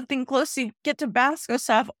have something close, so you get Tabasco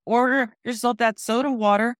sauce, order yourself that soda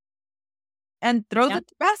water and throw the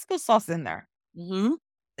Tabasco sauce in there. Mm-hmm.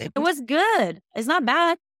 It was good. It's not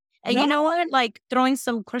bad. And you know what? Like throwing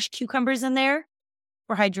some crushed cucumbers in there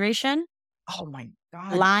for hydration. Oh my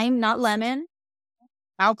God. Lime, not lemon.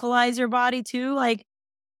 Alkalize your body too. Like,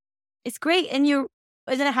 it's great. And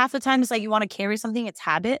isn't it half the time it's like you want to carry something? It's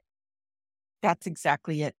habit. That's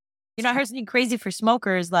exactly it. I heard something crazy for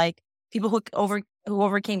smokers, like people who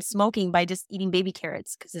overcame smoking by just eating baby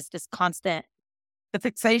carrots because it's just constant. The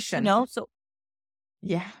fixation. So.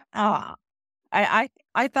 Yeah. I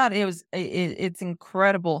thought it's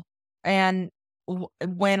incredible. And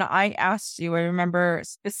when I asked you, I remember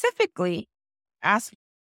specifically asking,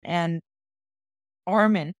 and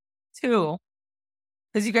Armin too,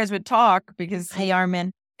 because you guys would talk because, Hey,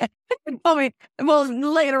 Armin. Well,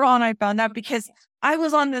 later on I found out because I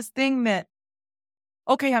was on this thing that,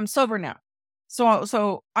 okay, I'm sober now.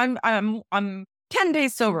 So I'm 10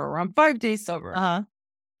 days sober, or I'm 5 days sober. Uh-huh.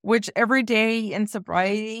 Which every day in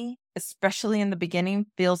sobriety, especially in the beginning,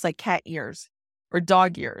 feels like cat years or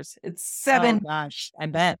dog years. It's 7. Oh gosh, I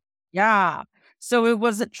bet. Yeah. So it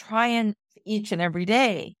was a trying each and every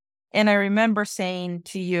day. And I remember saying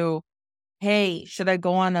to you, hey, should I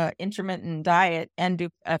go on a intermittent diet and do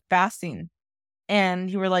a fasting? And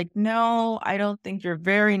you were like, no, I don't think you're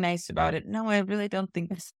very nice about it. No, I really don't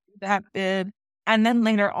think it's that big. And then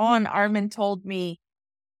later on, Armin told me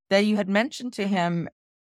that you had mentioned to him,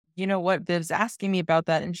 you know what, Viv's asking me about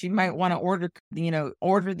that, and she might want to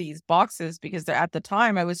order these boxes because at the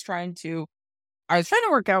time I was trying to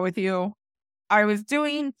work out with you. I was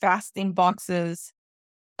doing fasting boxes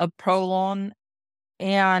of Prolon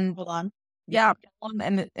and Hold on. yeah,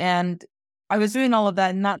 and I was doing all of that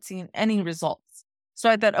and not seeing any results. So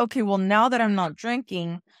I thought, okay, well, now that I'm not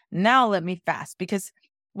drinking, now let me fast, because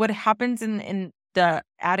what happens in the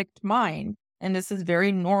addict mind, and this is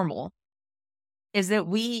very normal, is that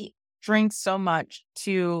we drink so much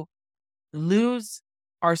to lose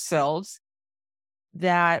ourselves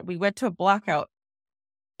that we went to a blackout.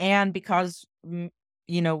 And because,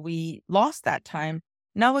 we lost that time,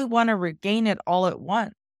 now we want to regain it all at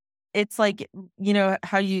once. It's like,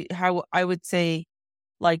 how I would say,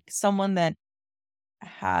 like someone that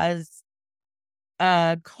has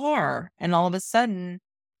a car and all of a sudden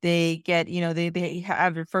they get, they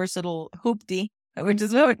have their first little hoopty, which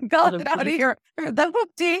is what we call it out here, the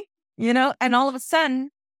hoopty, and all of a sudden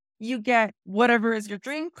you get whatever is your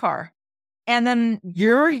dream car. And then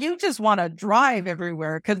you just want to drive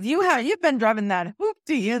everywhere because you've been driving that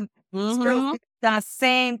hoopty So Mm-hmm. that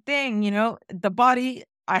same thing, the body,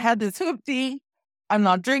 I had this hoopty. I'm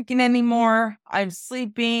not drinking anymore. I'm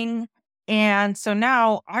sleeping. And so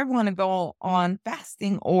now I want to go on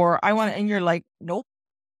fasting or and you're like, nope,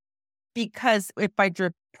 because if I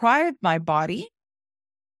deprive my body,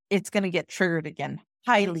 it's going to get triggered again,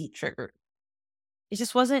 highly triggered. It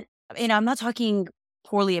just wasn't, I'm not talking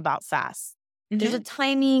poorly about fast. There's a Hmm.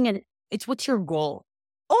 timing and it's what's your goal.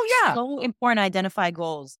 Oh, yeah. So important to identify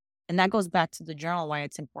goals. And that goes back to the journal, why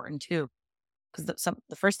it's important too. Because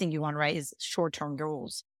the first thing you want, right, is short-term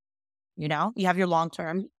goals. You have your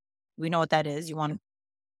long-term. We know what that is. You want to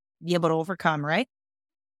be able to overcome, right?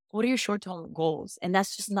 What are your short-term goals? And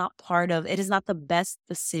that's just not part of, it is not the best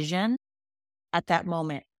decision at that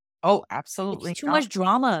moment. Oh, It's absolutely too not. much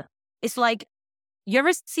drama. It's like, you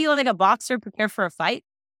ever see like a boxer prepare for a fight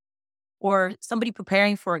or somebody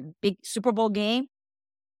preparing for a big Super Bowl game?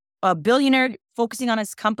 A billionaire focusing on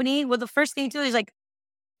his company? Well, the first thing to do is like,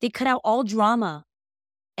 they cut out all drama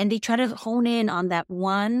and they try to hone in on that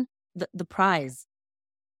one, the prize.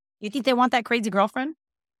 You think they want that crazy girlfriend?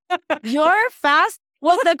 Your fast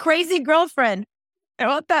was the crazy girlfriend. I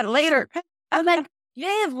want that later. I'm like,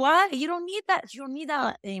 yeah, what? You don't need that. You don't need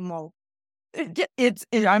that anymore.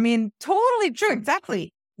 I mean, totally true.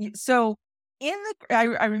 Exactly. So I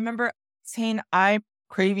remember saying I'm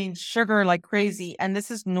craving sugar like crazy, and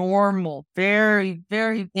this is normal, very,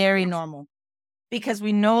 very, Very normal. because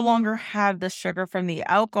we no longer have the sugar from the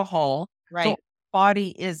alcohol. So Right. body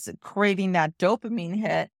is craving that dopamine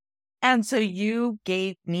hit. And so you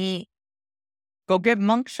gave me, go get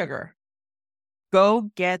monk sugar.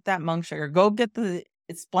 Go get that monk sugar. Go get the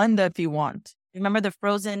Splenda if you want. Remember the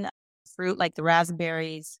frozen fruit, like the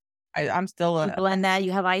raspberries? I'm still You blend that,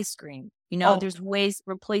 you have ice cream. oh, There's ways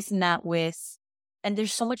replacing that with, and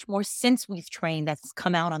there's so much more since we've trained that's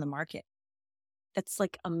come out on the market. That's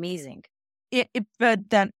like amazing. but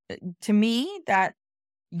that to me, that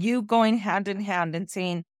you going hand in hand and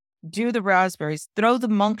saying, do the raspberries, throw the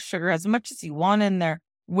monk sugar as much as you want in there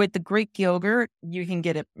with the Greek yogurt. You can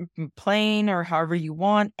get it plain or however you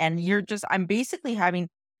want. And I'm basically having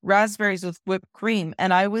raspberries with whipped cream.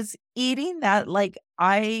 And I was eating that like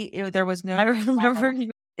there was no, I remember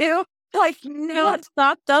ew, like, you no. got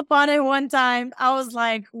stocked up on it one time. I was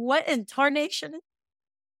like, what in tarnation?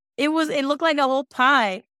 It looked like a whole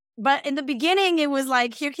pie. But in the beginning, it was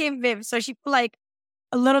like, here came Viv. So she put like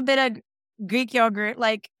a little bit of Greek yogurt,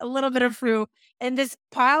 like a little bit of fruit, and this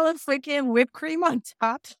pile of freaking whipped cream on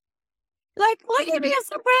top. Like, look at me, I'm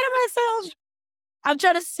so proud of myself. I'm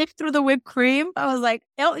trying to sift through the whipped cream. I was like,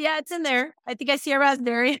 oh, yeah, it's in there. I think I see a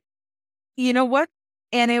raspberry. You know what?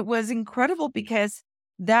 And it was incredible because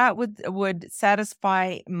that would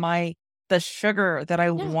satisfy the sugar that I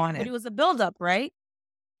Yeah, but wanted. it was a buildup, right?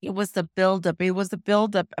 It was the buildup. It was the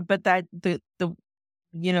buildup, but that the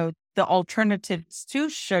alternatives to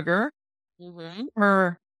sugar Mm-hmm.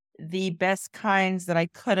 were the best kinds that I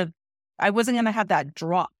could have. I wasn't going to have that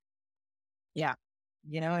drop, Yeah.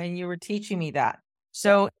 and you were teaching me that. Yeah.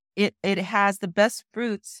 So it has the best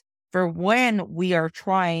fruits for when we are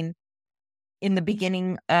trying in the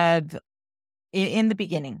beginning of in the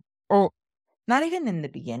beginning, or not even in the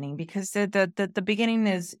beginning, because the beginning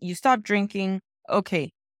is you stop drinking,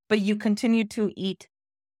 okay, but you continue to eat,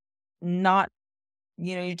 not,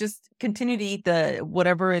 you just continue to eat the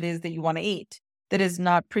whatever it is that you want to eat that is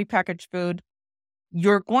not prepackaged food.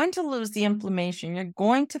 You're going to lose the inflammation. You're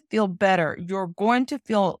going to feel better. You're going to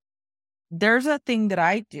feel. There's a thing that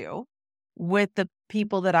I do with the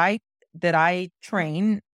people that I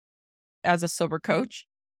train as a sober coach,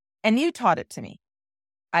 and you taught it to me.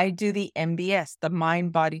 I do the MBS, the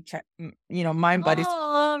mind body check, mind body.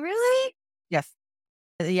 Oh, really? Yes.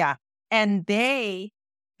 Yeah. And they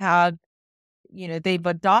have, they've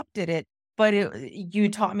adopted it, but you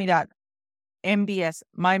taught me that MBS,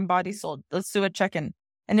 mind, body, soul. Let's do a check in.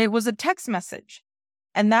 And it was a text message.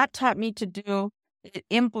 And that taught me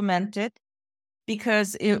implement it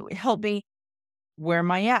because it helped me. Where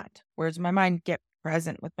am I at? Where's my mind? Get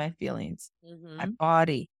present with my feelings, my Mm-hmm.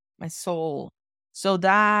 body, my soul. So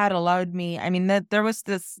that allowed me, I mean, that there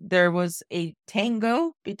was a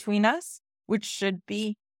tango between us, which should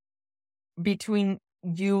be between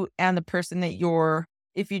you and the person that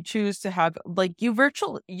if you choose to have, like, you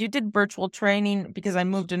did virtual training because I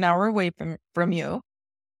moved an hour away from you,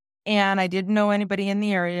 and I didn't know anybody in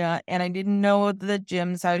the area, and I didn't know the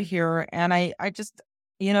gyms out here. And I just,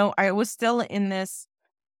 I was still in this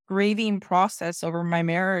grieving process over my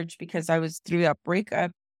marriage because I was through that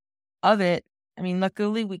breakup of it. I mean,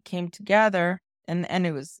 luckily we came together, and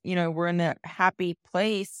it was, we're in a happy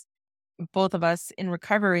place, both of us in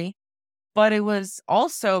recovery. But it was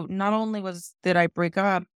also not only did I break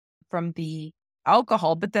up from the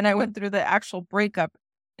alcohol, but then I went through the actual breakup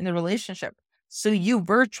in the relationship. So you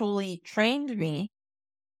virtually trained me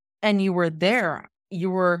and you were there. You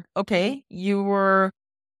were okay. You were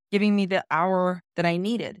giving me the hour that I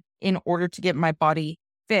needed in order to get my body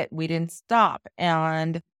fit. We didn't stop.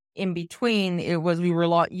 And in between, it was, we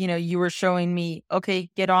were, you were showing me, okay,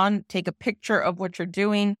 get on, take a picture of what you're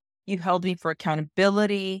doing. You held me for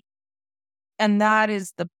accountability. And that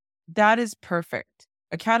is perfect.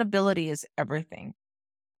 Accountability is everything,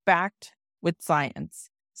 backed with science.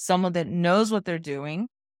 Someone that knows what they're doing,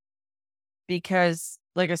 because,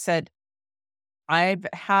 like I said, I've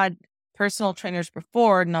had personal trainers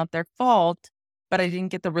before, not their fault, but I didn't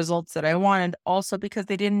get the results that I wanted. Also, because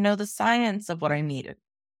they didn't know the science of what I needed.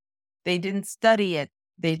 They didn't study it.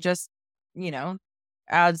 They just, you know,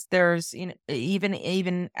 as there's,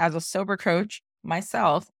 even as a sober coach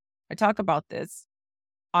myself, I talk about this.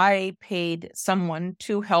 I paid someone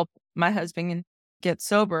to help my husband get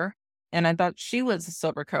sober, and I thought she was a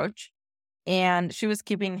sober coach, and she was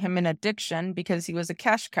keeping him in addiction because he was a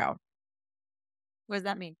cash cow. What does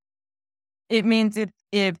that mean? It means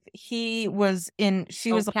if he was in,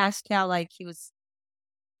 So cash cow, like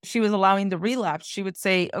she was allowing the relapse, she would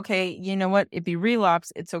say, okay, you know what? If you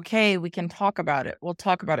relapse, it's okay. We can talk about it. We'll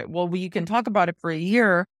talk about it. Well, you can talk about it for a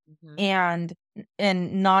year Mhm.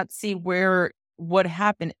 and not see what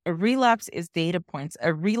happened. A relapse is data points.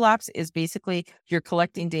 A relapse is basically you're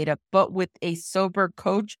collecting data, but with a sober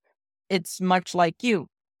coach, it's much like you.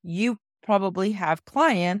 You probably have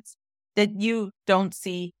clients that you don't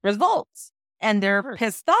see results and they're Worse.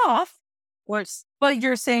 pissed off, Worse. but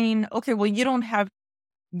you're saying, okay, well, you don't have,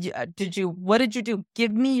 what did you do?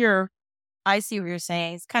 Give me your, I see what you're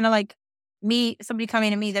saying. It's kind of like somebody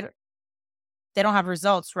coming to me that they don't have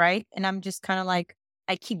results, right? And I'm just kind of like,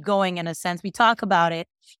 I keep going in a sense. We talk about it,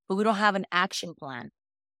 but we don't have an action plan.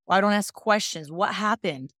 Or I don't ask questions. What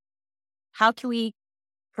happened? How can we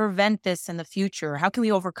prevent this in the future? How can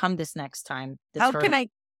we overcome this next time? This how hurt. can I,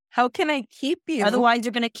 how can I keep you? Otherwise,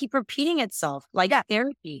 you're going to keep repeating itself like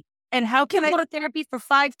therapy. And how can You I, go to therapy for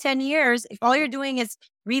 5, 10 years. If all you're doing is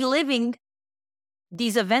reliving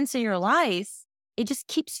these events in your life, it just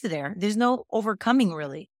keeps you there. There's no overcoming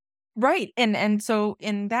really. right. And so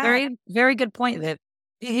in that, Very, very good point, Viv.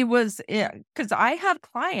 it was, because I have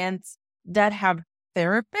clients that have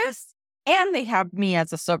therapists and they have me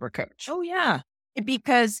as a sober coach. Oh, yeah.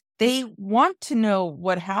 Because they want to know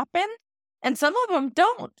what happened and some of them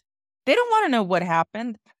don't. They don't want to know what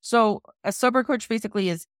happened. So a sober coach basically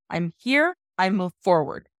is, I'm here, I move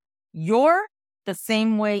forward. You're the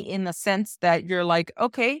same way in the sense that you're like,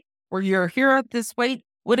 okay, well, you're here at this weight.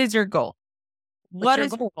 What is your goal? What's What your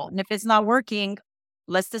is your goal? goal? And if it's not working,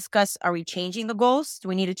 let's discuss, are we changing the goals? Do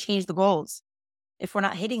we need to change the goals if we're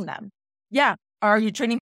not hitting them? Yeah. Are you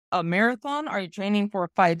training a marathon? Are you training for a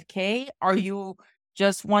 5K? Are you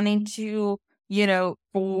just wanting to,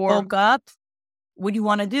 for Woke up. What do you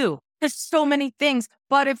want to do? there's so many things.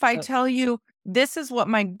 But if I Uh, tell you this is what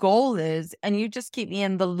my goal is, and you just keep me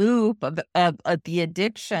in the loop of the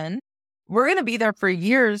addiction, we're going to be there for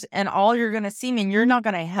years. And all you're going to see me, and you're not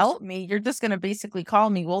going to help me. You're just going to basically call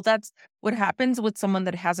me. Well, that's what happens with someone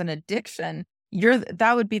that has an addiction.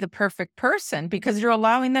 That would be the perfect person because you're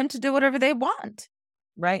allowing them to do whatever they want.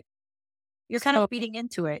 Right. You're kind So, of feeding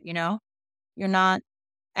into it, You're not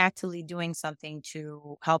actively doing something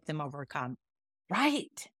to help them overcome.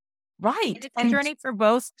 right. Right. It's a journey for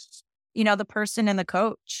both, the person and the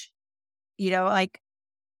coach. Like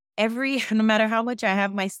no matter how much I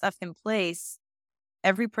have my stuff in place,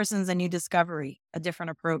 every person's a new discovery, a different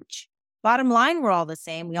approach. Bottom line, we're all the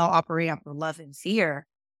same. We all operate off of love and fear,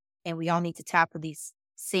 and we all need to tackle these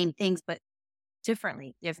same things, but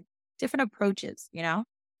differently, different approaches,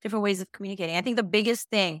 different ways of communicating. I think the biggest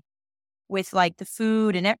thing with like the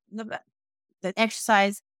food and the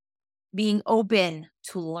exercise, being open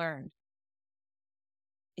to learn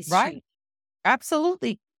is right. huge.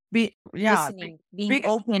 Absolutely. Listening, being Be-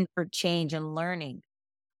 open for change and learning.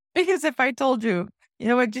 Because if I told you, you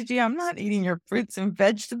know what, Gigi, I'm not eating your fruits and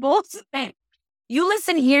vegetables. Hey, you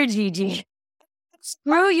listen here, Gigi.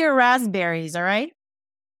 Screw your raspberries, all right?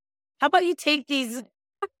 How about you take these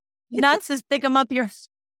nuts and stick them up your...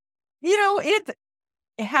 It's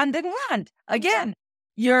hand in hand. Again,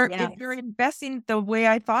 if you're investing, the way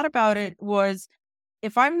I thought about it was,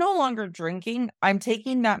 if I'm no longer drinking, I'm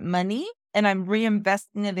taking that money and I'm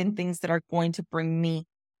reinvesting it in things that are going to bring me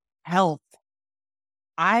health.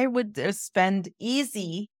 I would spend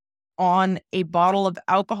easy on a bottle of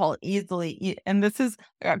alcohol easily. And this is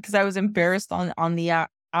because I was embarrassed on the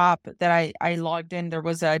app that I logged in. There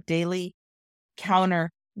was a daily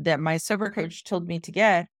counter that my sober coach told me to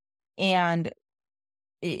get, and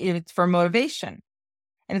it's for motivation.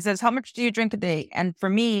 And it says, "How much do you drink a day?" And for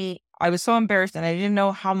me, I was so embarrassed and I didn't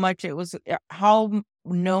know how much it was, how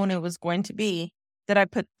known it was going to be, that I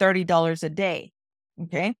put $30 a day.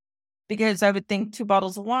 Okay. Because I would think 2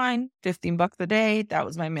 bottles of wine, $15 a day, that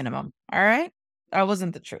was my minimum. All right. That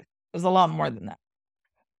wasn't the truth. It was a lot more than that.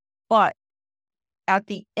 But at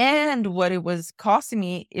the end, what it was costing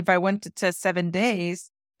me, if I went to 7 days,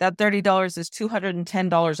 that $30 is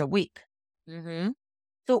 $210 a week. Mm-hmm.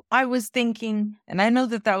 So I was thinking, and I know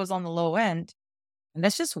that that was on the low end. And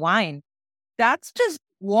that's just wine. That's just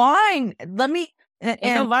wine. Let me, It's a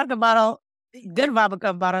and, vodka bottle, good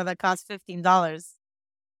vodka bottle that costs $15.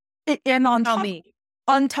 and on Tell top, me.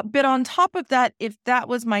 but on top of that, if that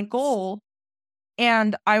was my goal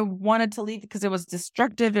and I wanted to leave because it was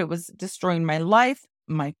destructive, it was destroying my life,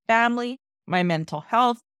 my family, my mental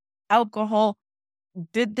health, alcohol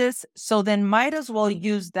did this. So then might as well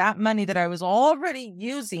use that money that I was already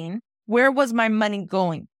using. Where was my money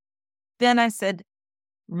going? Then I said,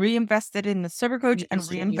 reinvested in the sober coach and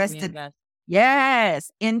reinvested.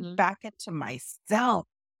 Yes, in Mhm. back into myself.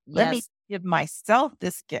 Let me Yes. give myself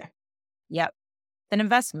this gift. Yep. It's an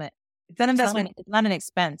investment. It's an investment. It's not an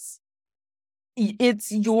expense. It's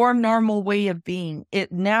your normal way of being.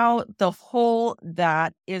 It now the whole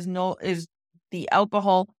that is the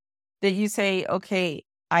alcohol that you say, okay,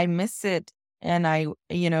 I miss it and I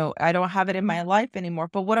don't have it in my life anymore.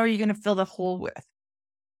 But what are you going to fill the hole with?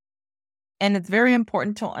 And it's very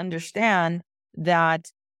important to understand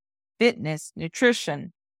that fitness,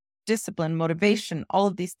 nutrition, discipline, motivation, all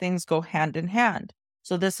of these things go hand in hand.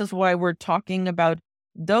 So this is why we're talking about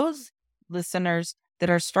those listeners that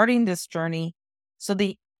are starting this journey, so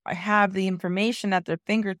they have the information at their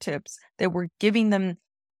fingertips, that we're giving them,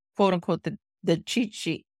 quote unquote, the cheat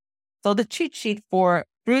sheet. So the cheat sheet for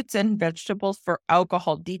fruits and vegetables for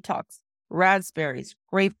alcohol detox: raspberries,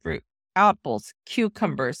 grapefruit, apples,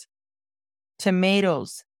 cucumbers,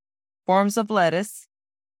 tomatoes, forms of lettuce,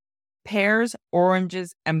 pears,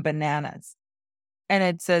 oranges, and bananas. And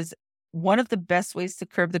it says one of the best ways to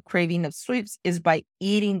curb the craving of sweets is by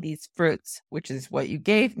eating these fruits, which is what you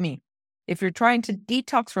gave me. If you're trying to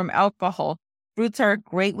detox from alcohol, fruits are a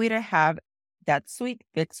great way to have that sweet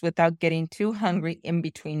fix without getting too hungry in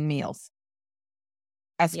between meals.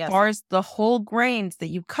 As Yes. far as the whole grains that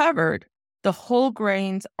you covered, the whole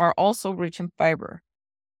grains are also rich in fiber,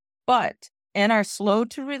 but and are slow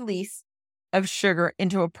to release of sugar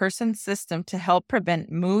into a person's system to help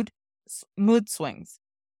prevent mood swings.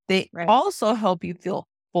 They Right. also help you feel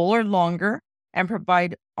fuller longer and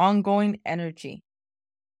provide ongoing energy.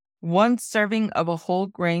 One serving of a whole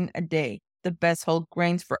grain a day. The best whole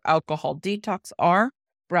grains for alcohol detox are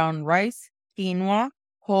brown rice, quinoa,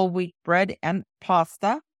 whole wheat bread and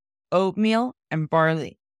pasta, oatmeal, and barley.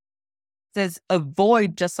 It says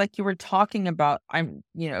avoid, just like you were talking about, I'm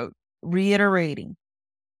reiterating,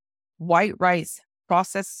 white rice,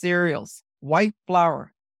 processed cereals, white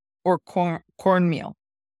flour, or cornmeal.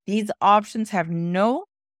 These options have no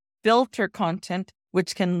filter content,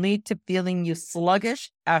 which can lead to feeling you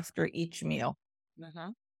sluggish after each meal. Mm-hmm.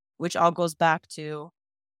 Which all goes back to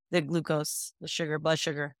the glucose, the sugar, blood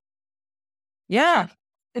sugar. Yeah.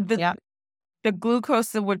 The, Yeah. the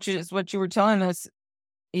glucose, which is what you were telling us,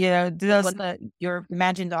 does Your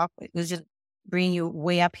imagined was just bringing you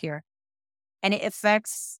way up here. And it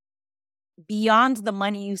affects beyond the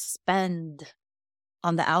money you spend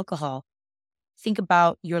on the alcohol. Think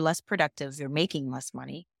about you're less productive, you're making less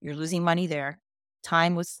money, you're losing money there,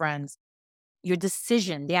 time with friends. Your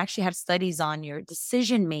decision, they actually have studies on your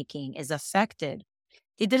decision making is affected.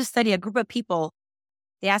 They did a study, a group of people,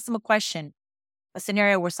 they asked them a question, a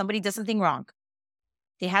scenario where somebody does something wrong.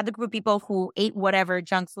 They had the group of people who ate whatever,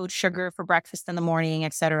 junk food, sugar for breakfast in the morning,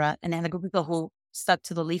 etc. And then the group of people who stuck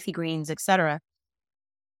to the leafy greens, etc.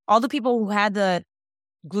 All the people who had the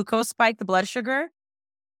glucose spike, the blood sugar,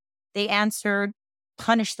 they answered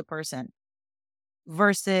punish the person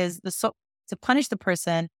versus to punish the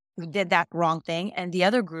person who did that wrong thing. And the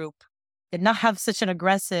other group did not have such an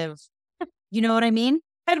aggressive, you know what I mean?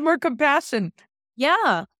 had more compassion.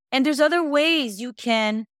 Yeah. And there's other ways you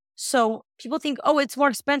can. So people think, oh, it's more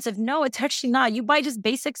expensive. No, it's actually not. You buy just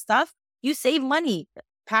basic stuff, you save money.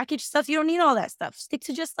 Packaged stuff, you don't need all that stuff. Stick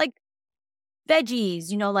to just like veggies,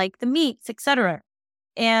 like the meats, etc.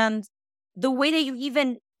 And the way that you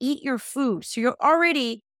even eat your food. So there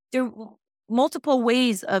are multiple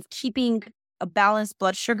ways of keeping a balanced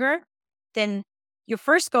blood sugar. Then your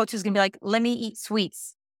first go-to is going to be like, let me eat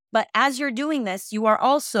sweets. But as you're doing this, you are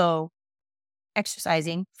also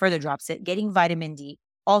exercising, further drops it. Getting vitamin D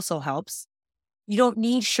also helps. You don't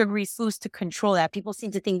need sugary foods to control that. People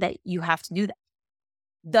seem to think that you have to do that.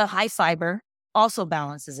 The high fiber also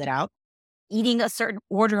balances it out. Eating a certain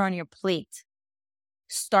order on your plate.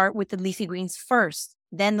 Start with the leafy greens first,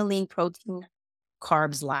 then the lean protein,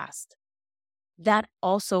 carbs last. That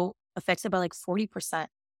also affects it by like 40%.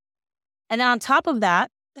 And then on top of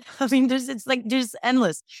that, I mean, there's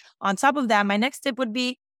endless. On top of that, my next tip would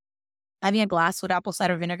be having a glass with apple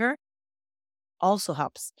cider vinegar also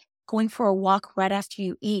helps. Going for a walk right after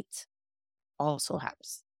you eat also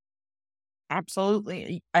helps.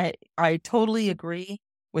 Absolutely. I totally agree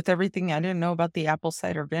with everything. I didn't know about the apple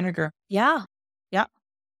cider vinegar. Yeah. Yeah.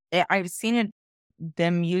 I've seen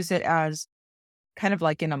them use it as kind of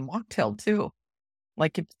like in a mocktail too.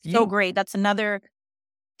 Like if So you great. That's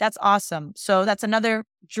awesome. So that's another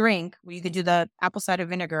drink where you could do the apple cider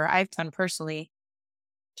vinegar. I've done personally,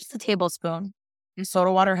 just a tablespoon. And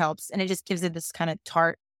soda water helps. And it just gives it this kind of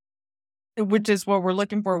tart. which is what we're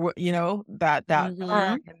looking for, that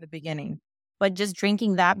Mhm. in the beginning. But just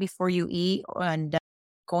drinking that before you eat and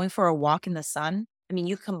going for a walk in the sun. I mean,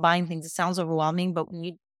 you combine things. It sounds overwhelming, but when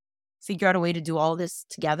you figure out a way to do all this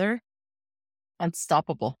together,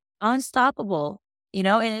 Unstoppable. unstoppable, and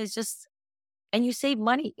it's just, and you save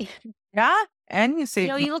money. Yeah. And you say,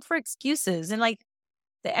 You look for excuses and like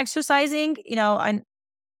the exercising, and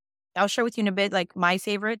I'll share with you in a bit, like my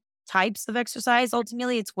favorite types of exercise.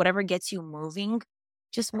 Ultimately, it's whatever gets you moving.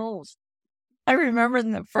 Just move. I remember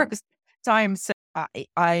in the first time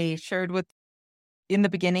I shared with in the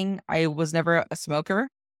beginning, I was never a smoker.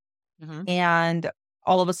 Hmm. And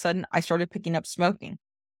all of a sudden I started picking up smoking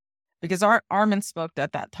because Armin smoked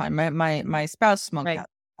at that time. My spouse smoked Right.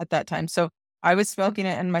 at that time. So I was smoking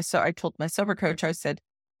it, and I told my sober coach, I said,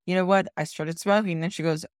 you know what? I started smoking. And she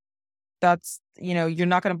goes, that's, you're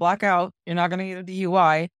not going to black out. You're not going to get a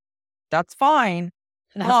DUI. That's fine.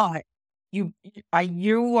 But you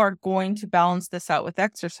are going to balance this out with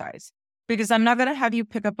exercise, because I'm not going to have you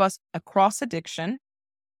pick up a cross addiction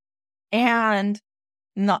and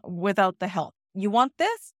not without the help. You want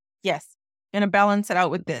this? Yes. Going to balance it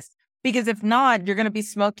out with this. Because if not, you're going to be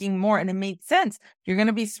smoking more. And it made sense. You're going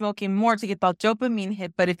to be smoking more to get that dopamine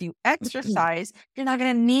hit. But if you exercise, you're not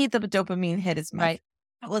going to need the dopamine hit as much. Right.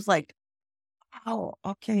 I was like, oh,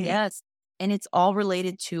 okay. Yes. And it's all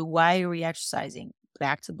related to why are we exercising?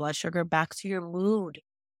 Back to blood sugar, back to your mood.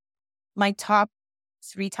 My top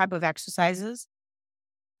 3 type of exercises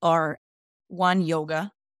are: 1,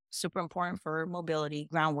 yoga, super important for mobility,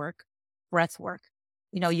 groundwork, breath work.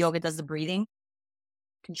 Yoga does the breathing,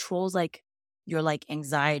 controls like your like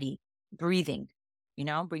anxiety, breathing,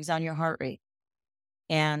 brings down your heart rate.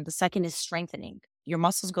 And the second is strengthening. Your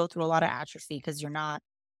muscles go through a lot of atrophy because you're not,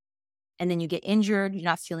 and then you get injured, you're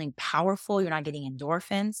not feeling powerful, you're not getting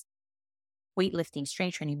endorphins. Weightlifting,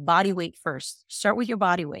 strength training, body weight first. Start with your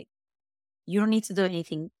body weight. You don't need to do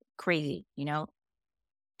anything crazy. And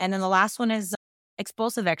then the last one is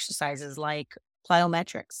explosive exercises like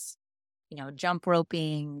plyometrics, jump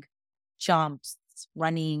roping, jumps,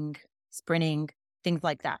 running, sprinting, things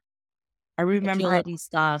like that. I remember, Agility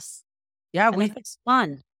stuff. yeah, And it's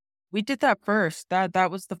fun. we did that first.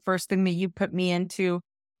 That was the first thing that you put me into,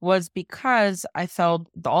 was because I felt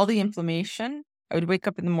all the inflammation. I would wake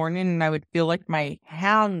up in the morning and I would feel like my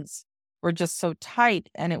hands were just so tight,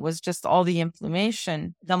 and it was just all the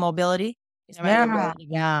inflammation. The mobility. Yeah.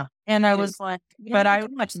 Yeah. And I It was was, fun. but Not I,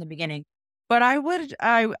 too much in the beginning. but I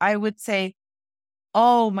would say,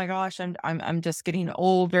 oh my gosh, I'm just getting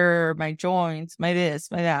older, my joints, my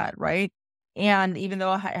this, my that, right? And even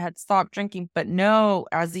though I had stopped drinking, but no,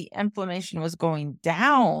 as the inflammation was going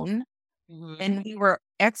down Mm-hmm. and we were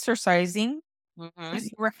exercising, Mm-hmm. you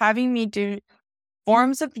were having me do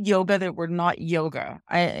forms of yoga that were not yoga.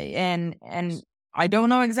 And I don't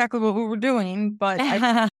know exactly what we were doing, but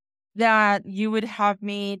that you would have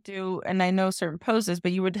me do, and I know certain poses,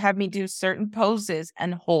 but you would have me do certain poses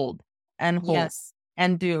and hold Yes.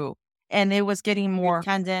 and do. And it was getting Your more.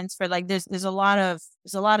 tendons for like there's a lot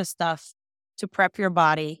of stuff to prep your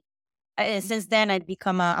body. And since then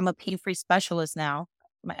I'm a pain-free specialist now.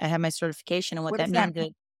 I have my certification, and what What that does that means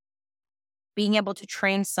is being able to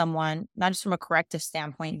train someone, not just from a corrective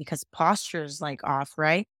standpoint, because posture is like off,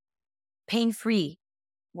 right? Pain-free.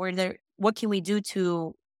 What can we do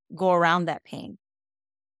to go around that pain?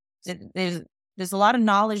 There's a lot of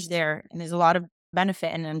knowledge there, and there's a lot of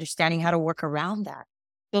benefit in understanding how to work around that.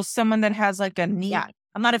 So someone that has like a knee. Yeah.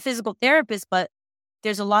 I'm not a physical therapist, but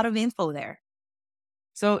there's a lot of info there.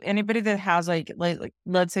 So anybody that has like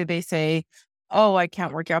let's say they say, oh, I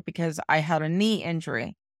can't work out because I had a knee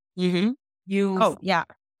injury. Mm-hmm. You Oh, yeah.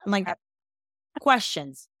 I'm like,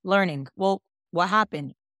 questions, learning. Well, what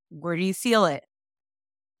happened? Where do you feel it?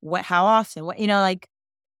 how often, like,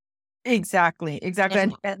 Exactly, exactly,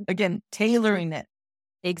 and, and again, tailoring it.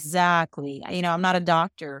 exactly. I'm not a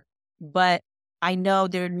doctor, but I know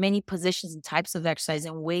there are many positions and types of exercise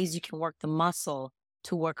and ways you can work the muscle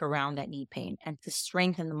to work around that knee pain and to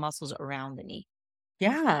strengthen the muscles around the knee.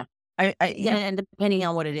 Yeah. Yeah, and depending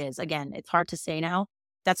on what it is, again, it's hard to say now.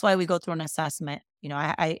 That's why we go through an assessment.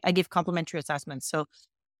 I give complimentary assessments, so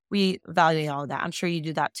we evaluate all of that. I'm sure you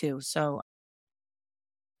do that too. So,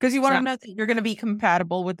 'Cause you so wanna know that you're gonna be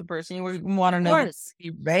compatible with the person. You wanna of know that course,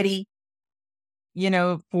 you're ready,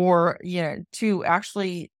 for, to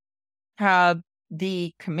actually have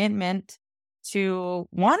the commitment to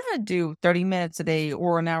wanna do 30 minutes a day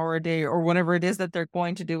or an hour a day or whatever it is that they're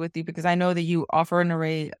going to do with you, because I know that you offer an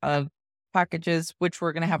array of packages, which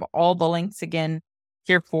we're gonna have all the links again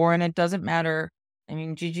here for, and it doesn't matter. I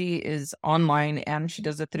mean, Gigi is online and she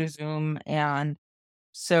does it through Zoom, and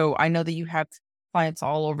so I know that you have clients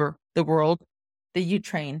all over the world that you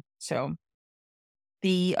train. So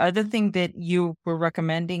the other thing that you were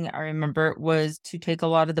recommending, I remember, was to take a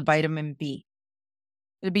lot of the vitamin B,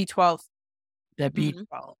 the B12. the Mhm.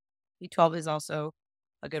 B12. B12 is also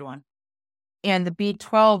a good one. And the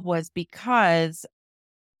B12 was because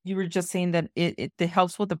you were just saying that it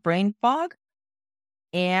helps with the brain fog,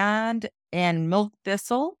 and milk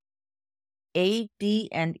thistle, A, D,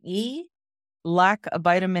 and E. Lack of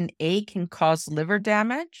vitamin A can cause liver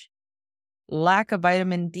damage. Lack of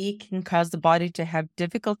vitamin D can cause the body to have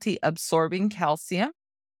difficulty absorbing calcium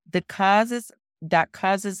that causes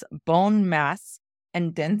bone mass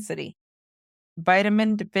and density.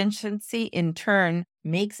 Vitamin deficiency, in turn,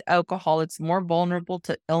 makes alcoholics more vulnerable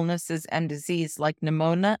to illnesses and disease like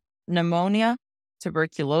pneumonia,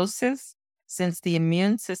 tuberculosis, since the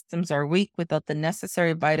immune systems are weak without the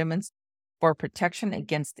necessary vitamins for protection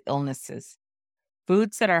against illnesses.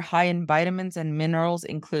 Foods that are high in vitamins and minerals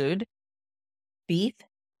include beef,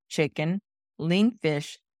 chicken, lean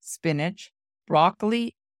fish, spinach,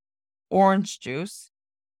 broccoli, orange juice,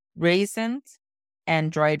 raisins,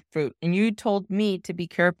 and dried fruit. And you told me to be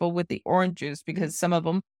careful with the orange juice because some of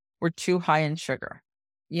them were too high in sugar.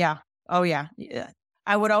 Yeah. Oh, yeah. Yeah.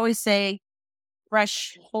 I would always say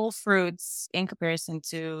fresh whole fruits in comparison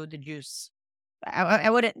to the juice. I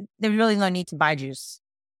wouldn't, there's really no need to buy juice.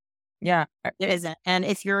 Yeah. There isn't. And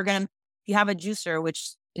if you have a juicer,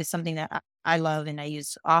 which is something that I love and I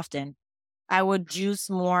use often, I would juice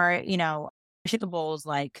more, vegetables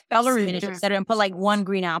like Celery spinach, juice. etc., and put like one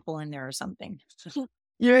green apple in there or something.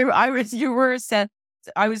 You were said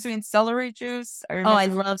I was doing celery juice. I Oh, I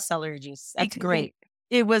remember love celery juice. That's because great.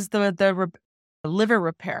 it was the liver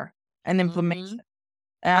repair and Hmm. inflammation.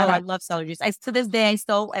 Oh, And I I love celery juice. To this day,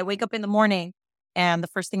 I wake up in the morning and the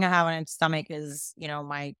first thing I have on my stomach is,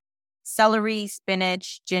 my celery,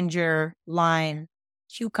 spinach, ginger, lime,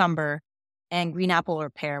 cucumber, and green apple or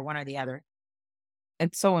pear, one or the other.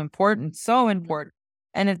 it's so important, so Mhm. important.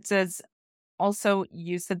 And it says also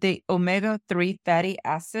you said the omega-3 fatty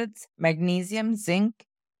acids, magnesium, zinc,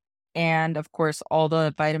 and of course all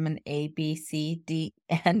the vitamin A, B, C, D,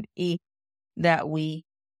 and E that we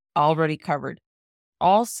already covered.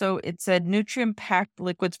 Also, it said nutrient-packed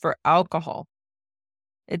liquids for alcohol.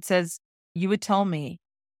 It says you would tell me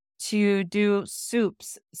to do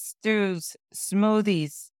soups, stews,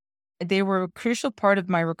 smoothies. They were a crucial part of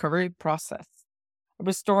my recovery process,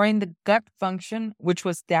 restoring the gut function, which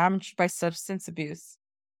was damaged by substance abuse.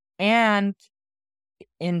 And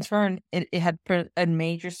in turn, it had put a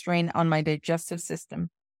major strain on my digestive system.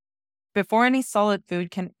 Before any solid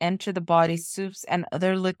food can enter the body, soups and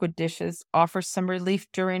other liquid dishes offer some relief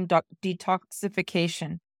during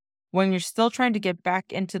detoxification. When you're still trying to get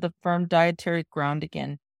back into the firm dietary ground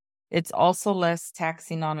again, it's also less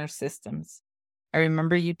taxing on our systems. I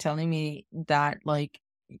remember you telling me that, like,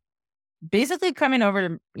 basically coming over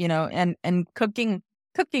to, and cooking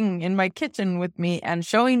in my kitchen with me and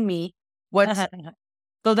showing me what's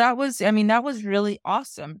so that was, I mean, that was really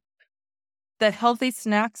awesome. The healthy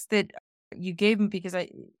snacks that you gave me, because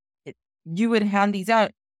it, you would hand these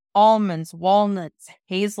out: almonds, walnuts,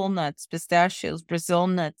 hazelnuts, pistachios, Brazil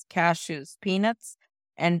nuts, cashews, peanuts,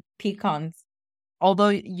 and pecans. Although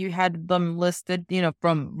you had them listed,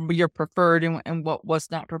 from your preferred and what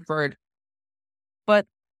was not preferred. But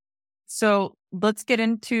so let's get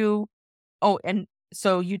into, oh, and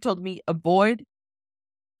so you told me avoid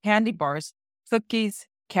candy bars, cookies,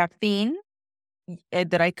 caffeine,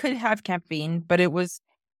 that I could have caffeine, but it was,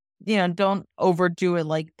 don't overdo it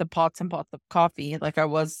like the pots and pots of coffee like I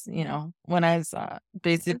was, when I was,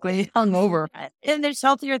 basically hungover. And there's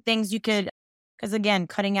healthier things you could, because again,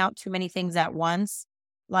 cutting out too many things at once,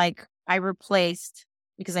 like I replaced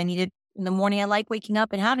because I needed In the morning, I like waking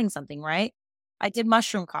up and having something, right? I did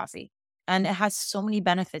mushroom coffee and it has so many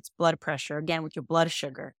benefits. Blood pressure, again, with your blood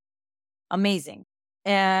sugar. Amazing.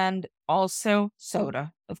 And also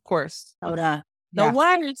soda, of course. Soda. The Yes.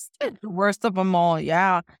 worst. The worst of them all,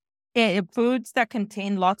 yeah. Foods that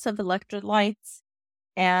contain lots of electrolytes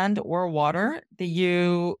and or water that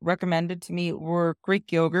you recommended to me were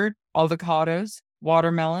Greek yogurt, avocados,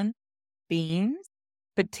 watermelon, beans,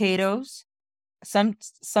 potatoes,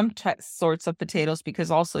 sorts of potatoes, because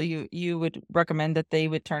also you would recommend that they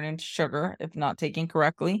would turn into sugar if not taken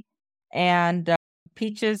correctly, and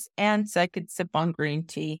peaches, and so I could sip on green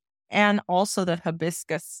tea, and also the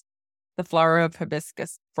hibiscus, the flower of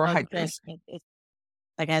hibiscus for Oh, hydration. it's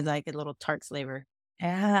like has like a little tart flavor.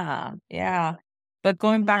 Yeah, yeah. But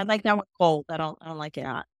going I back, like that one cold. I don't like it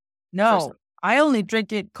hot. no, Personally. I only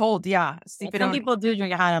drink it cold. Yeah, And steep it some on. people do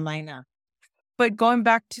drink it hot. I'm like, no. But going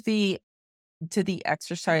back to the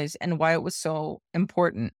exercise and why it was so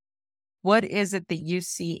important. What is it that you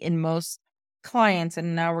see in most clients?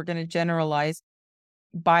 And now we're going to generalize.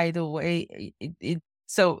 By the way,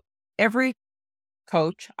 so every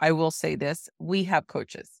coach, I will say this: we have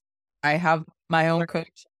coaches. I have my own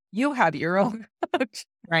coach. You have your own coach,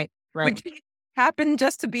 Right, right. which happened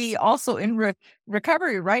just to be also in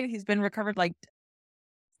recovery, right? He's been recovered like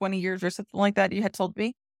 20 years or something like that. You had told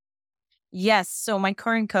me. Yes. So my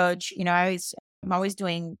current coach, I'm always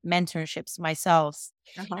doing mentorships myself.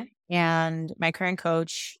 Uh-huh. And my current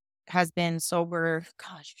coach has been sober,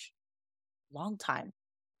 gosh, long time.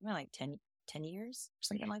 Maybe like 10 years or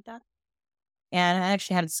something like that. And I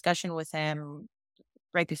actually had a discussion with him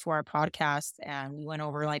right before our podcast and we went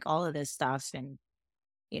over like all of this stuff. And,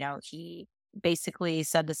 he basically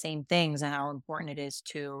said the same things and how important it is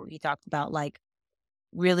he talked about like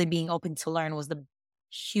really being open to learn was the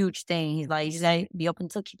huge thing. He's like, you just gotta be open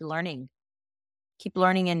to keep learning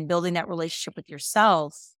and building that relationship with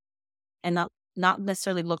yourself and not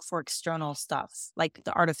necessarily look for external stuff, like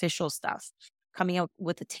the artificial stuff, coming out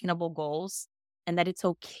with attainable goals and that it's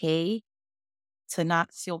okay to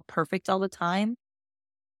not feel perfect all the time.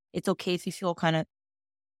 It's okay if you feel kind of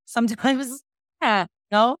sometimes, yeah,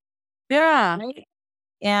 no, Yeah. right?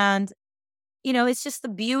 And, it's just the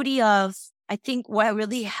beauty of, I think what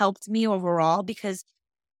really helped me overall, because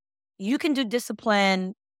you can do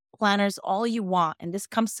discipline planners all you want. And this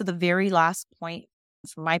comes to the very last point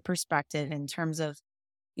from my perspective in terms of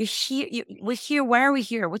you're here, we're here. Why are we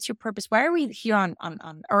here? What's your purpose? Why are we here on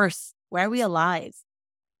earth? Why are we alive?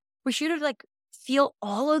 We're here to like feel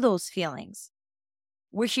all of those feelings.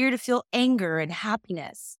 We're here to feel anger and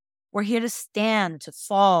happiness. We're here to stand, to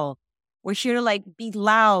fall. We're here to like be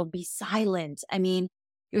loud, be silent. I mean,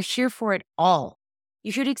 you're here for it all.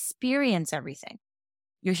 You're here to experience everything.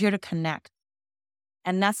 You're here to connect.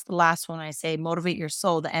 And that's the last one I say, motivate your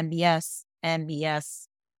soul, the MBS,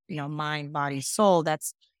 mind, body, soul.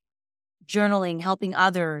 That's journaling, helping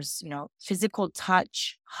others, physical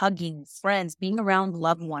touch, hugging friends, being around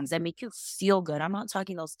loved ones that make you feel good. I'm not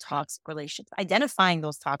talking those toxic relationships, identifying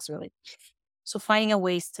those toxic relationships. So finding a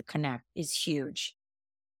ways to connect is huge.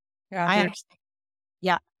 Yeah. I understand.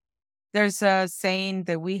 Yeah. There's a saying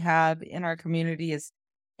that we have in our community is,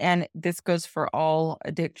 and this goes for all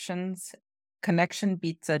addictions, connection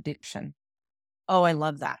beats addiction. Oh, I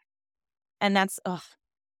love that. And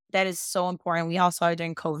that is so important. We all saw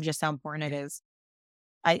during COVID just how important it is.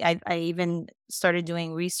 I even started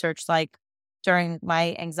doing research like during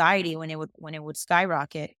my anxiety when it would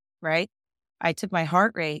skyrocket, right? I took my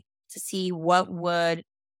heart rate to see what would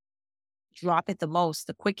drop it the most,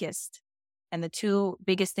 the quickest. And the two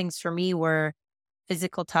biggest things for me were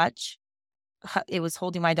physical touch. It was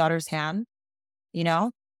holding my daughter's hand, you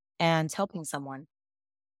know, and helping someone.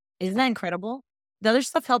 Isn't that incredible? The other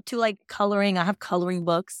stuff helped too, like coloring. I have coloring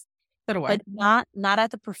books, So do I. but not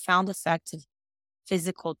at the profound effect of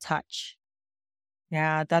physical touch.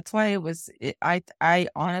 Yeah, that's why I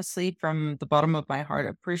honestly, from the bottom of my heart,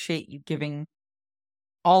 appreciate you giving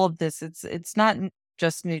all of this. It's not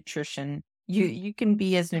just nutrition. You can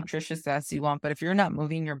be as nutritious as you want, but if you're not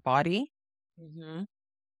moving your body. Hmm.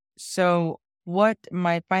 So, what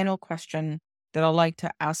my final question that I like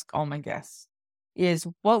to ask all my guests is,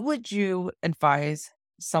 what would you advise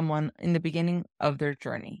someone in the beginning of their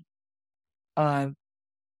journey of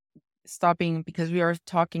stopping, because we are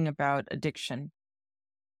talking about addiction?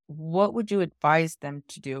 What would you advise them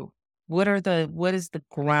to do? What is the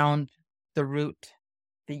ground, the root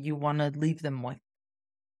that you want to leave them with?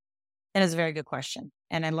 That is a very good question.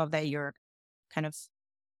 And I love that you're kind of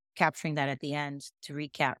capturing that at the end to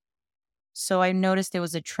recap. So I noticed there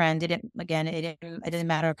was a trend. It didn't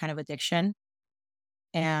matter what kind of addiction.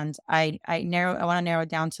 And I want to narrow it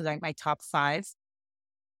down to like my top five.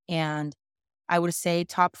 And I would say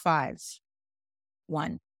top five.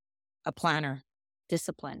 One, a planner,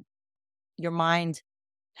 discipline, your mind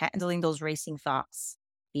handling those racing thoughts,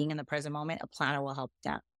 being in the present moment. A planner will help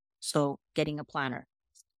that. So getting a planner.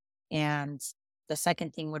 And the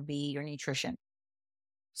second thing would be your nutrition.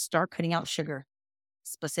 Start cutting out sugar,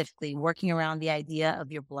 specifically working around the idea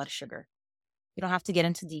of your blood sugar. You don't have to get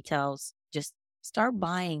into details. Just start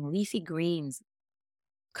buying leafy greens.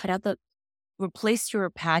 Replace your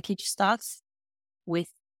packaged stocks with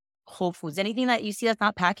whole foods. Anything that you see that's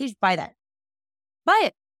not packaged, buy that. Buy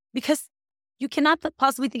it, because you cannot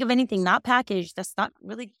possibly think of anything not packaged that's not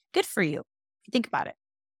really good for you. If you think about it,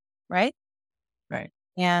 right? Right.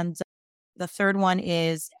 And the third one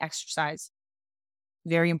is exercise.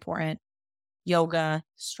 Very important. Yoga,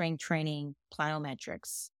 strength training,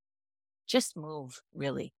 plyometrics. Just move,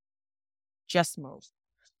 really. Just move.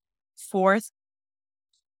 Fourth,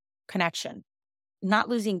 connection. Not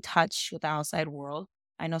losing touch with the outside world.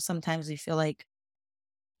 I know sometimes we feel like,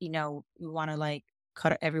 we want to like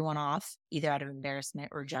cut everyone off, either out of embarrassment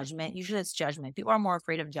or judgment. Usually it's judgment. People are more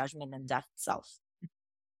afraid of judgment than death itself.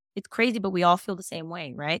 It's crazy, but we all feel the same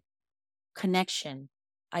way, right? Connection.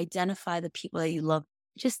 Identify the people that you love.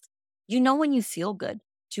 Just, when you feel good,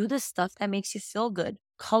 do the stuff that makes you feel good.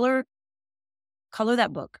 Color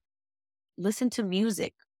that book. Listen to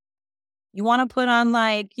music. You want to put on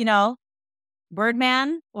like,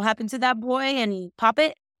 Birdman, what happened to that boy, and pop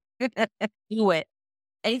it? Do it.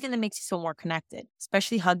 Anything that makes you feel more connected,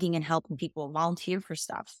 especially hugging and helping people, volunteer for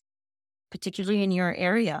stuff, particularly in your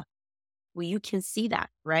area where you can see that,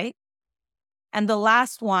 right? And the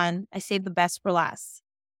last one, I saved the best for last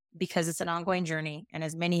because it's an ongoing journey. And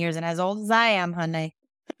as many years and as old as I am, honey,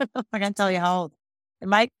 I can't tell you how old. In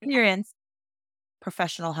my experience,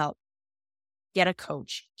 professional help. Get a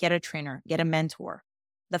coach, get a trainer, get a mentor.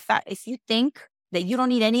 If you think that you don't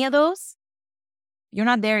need any of those, you're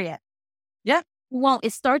not there yet. Yeah. Well,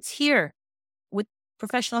 it starts here with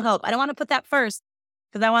professional help. I don't want to put that first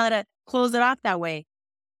because I wanted to close it off that way,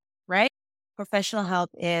 right? Professional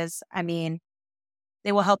help is,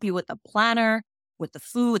 they will help you with the planner, with the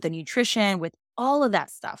food, with the nutrition, with all of that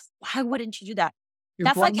stuff. Why wouldn't you do that?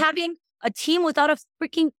 That's like having a team without a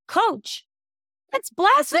freaking coach. That's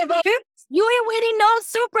blasphemy. You ain't winning no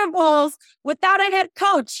Super Bowls without a head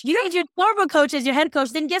coach. You need your former coach as your head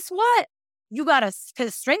coach. Then guess what? You got a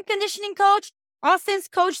strength conditioning coach, offense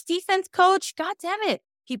coach, defense coach. God damn it,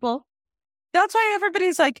 people. That's why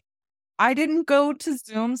everybody's like, I didn't go to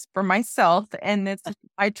Zooms for myself, and it's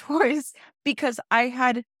my choice because I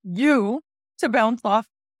had you to bounce off,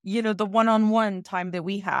 the one-on-one time that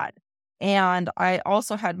we had. And I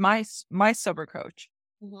also had my sober coach,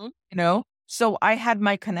 so I had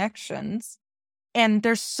my connections. And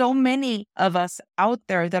there's so many of us out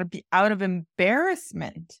there that be out of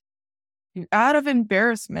embarrassment,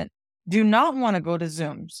 do not want to go to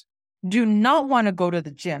Zooms, do not want to go to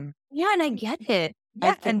the gym. Yeah, and I get it.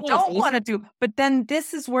 Yeah, and don't want to do. But then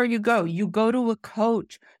this is where you go. You go to a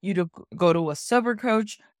coach. You go to a sober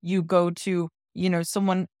coach. You go to,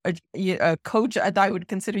 someone, a coach. I would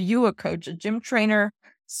consider you a coach, a gym trainer,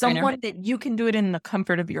 someone that you can do it in the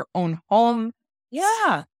comfort of your own home.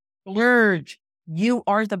 Yeah. Splurge. You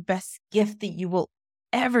are the best gift that you will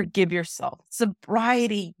ever give yourself.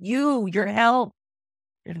 Sobriety, your health,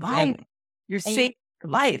 your life, your safe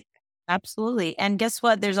life. Absolutely. And guess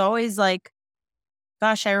what? There's always like,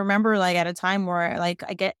 gosh, I remember like at a time where like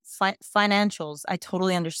I get financials. I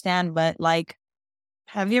totally understand, but like,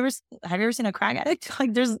 have you ever seen a crack addict?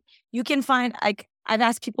 Like you can find, like, I've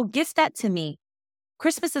asked people, gift that to me.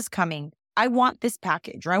 Christmas is coming. I want this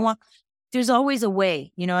package, or there's always a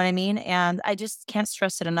way, you know what I mean? And I just can't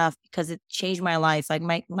stress it enough because it changed my life. Like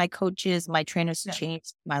my coaches, my trainers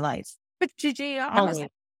changed my life. But Gigi,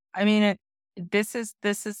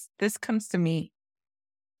 this comes to me.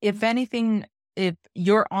 If anything, if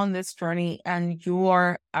you're on this journey and you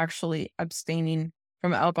are actually abstaining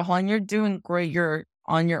from alcohol and you're doing great, you're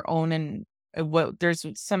on your own, and there's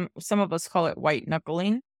some of us call it white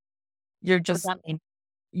knuckling. You're just,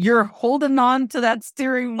 you're holding on to that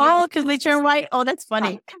steering wheel. Oh, because they turn white. Oh, that's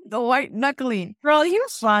funny. The white knuckling. Bro, you're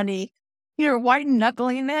funny. You're white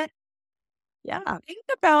knuckling it. Yeah. Think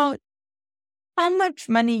about how much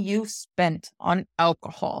money you spent on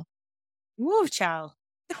alcohol. Ooh, child.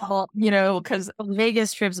 Well, because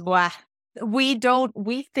Vegas trips, boy. We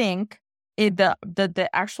think the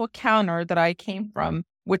actual counter that I came from,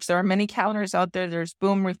 which there are many counters out there. There's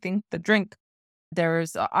Boom, Rethink the Drink.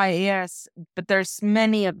 There's IAS, but there's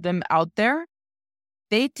many of them out there.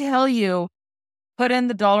 They tell you, put in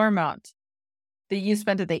the dollar amount. that you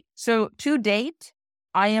spent a day. So to date,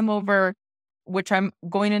 I am over, which I'm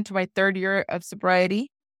going into my third year of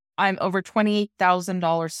sobriety. I'm over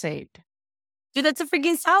 $28,000 saved Dude, that's a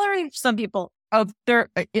freaking salary for some people. of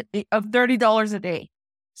of $30 a day.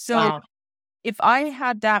 So Wow. if I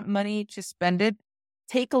had that money to spend it,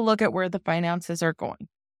 take a look at where the finances are going.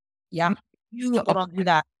 Yeah. You People don't do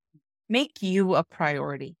that. make you a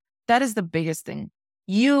priority. That is the biggest thing.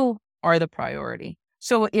 You are the priority.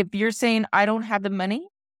 So if you're saying I don't have the money,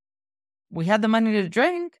 we have the money to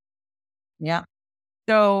drink. Yeah.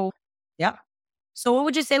 So Yeah. So what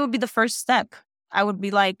would you say would be the first step? I would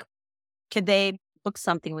be like, could they book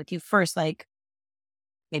something with you first? Like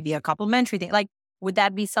maybe a complimentary thing. Like, would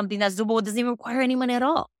that be something that's doable? It doesn't even require any money at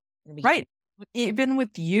all. right. Even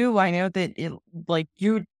with you, I know that like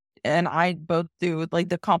you and I both do like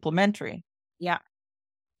the complimentary, Yeah.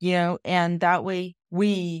 and that way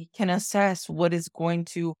we can assess what is going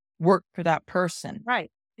to work for that person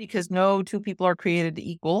Right. because no two people are created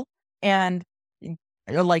equal. And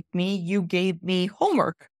like me, you gave me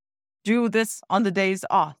homework. Do this on the days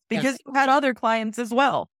off because Yes. you had other clients as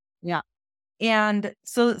well. Yeah. And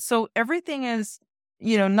so everything is,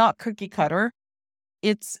 not cookie cutter.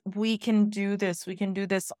 It's we can do this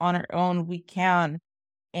on our own. We can.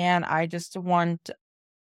 And I want to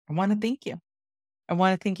thank you. I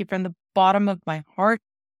want to thank you from the bottom of my heart.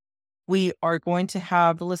 We are going to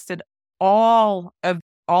have listed all of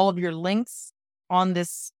your links on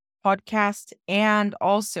this podcast. And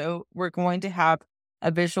also we're going to have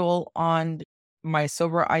a visual on my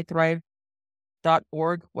soberiThrive.org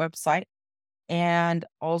website. And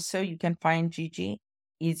also you can find Gigi.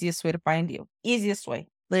 Easiest way to find you. Easiest way.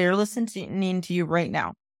 They're listening to you right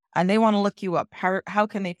now and they want to look you up. How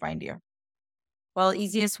can they find you? Well,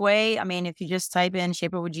 easiest way, I mean, if you just type in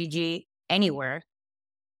Shape Up with Gigi anywhere,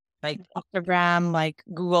 like Instagram, like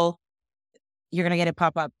Google, you're gonna get it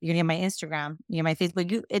pop up. You're gonna get my Instagram, you get my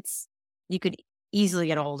Facebook. You could easily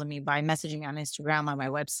get a hold of me by messaging me on Instagram, on my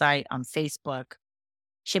website, on Facebook.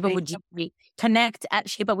 Shape Up with Gigi. Connect at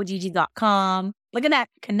shapeupwithgigi.com. Look at that.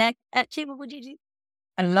 Connect at Shape Up with Gigi.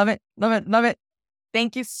 I love it. Love it. Love it.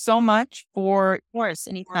 Thank you so much for Of course,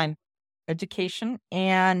 anytime. education.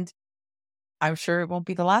 And I'm sure it won't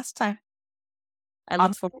be the last time. I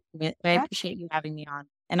look forward to it. I appreciate you having me on.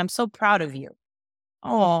 And I'm so proud of you.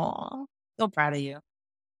 Oh, So proud of you.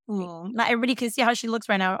 Not everybody can see how she looks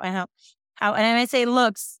right now. And how and when I say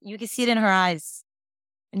looks, you can see it in her eyes.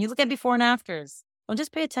 And you look at before and afters. Don't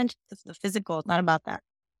just pay attention to the physical. It's not about that.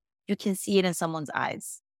 You can see it in someone's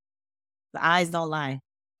eyes. The eyes don't lie.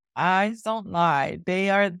 eyes don't lie. They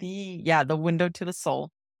are the window to the soul.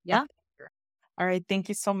 Yeah. All right. Thank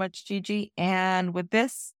you so much, Gigi. And with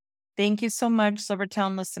this, thank you so much,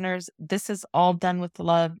 Silvertown listeners. This is all done with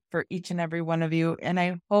love for each and every one of you. And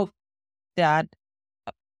I hope that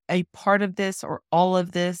a part of this or all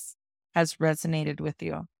of this has resonated with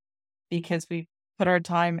you because we put our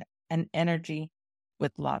time and energy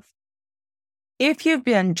with love. If you've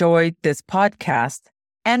enjoyed this podcast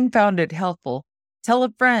and found it helpful, tell a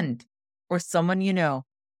friend or someone you know.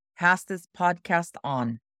 Pass this podcast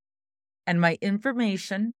on. And my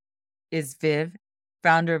information is Viv,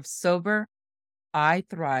 founder of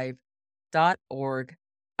SoberIThrive.org.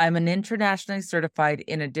 I'm an internationally certified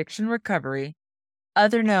in addiction recovery,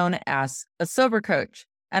 other known as a sober coach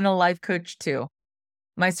and a life coach too.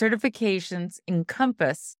 My certifications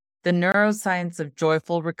encompass the neuroscience of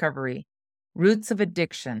joyful recovery, roots of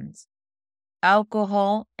addictions,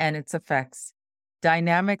 alcohol and its effects,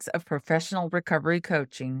 dynamics of professional recovery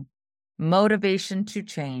coaching, motivation to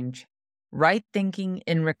change, right thinking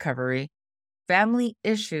in recovery, family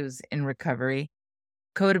issues in recovery,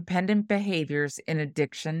 codependent behaviors in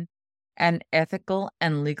addiction, and ethical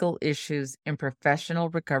and legal issues in professional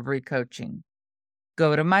recovery coaching.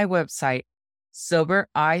 Go to my website,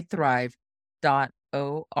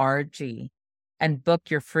 soberiThrive.org, and book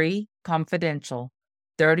your free, confidential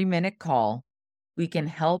 30-minute call. We can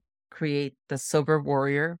help create the sober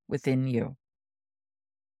warrior within you.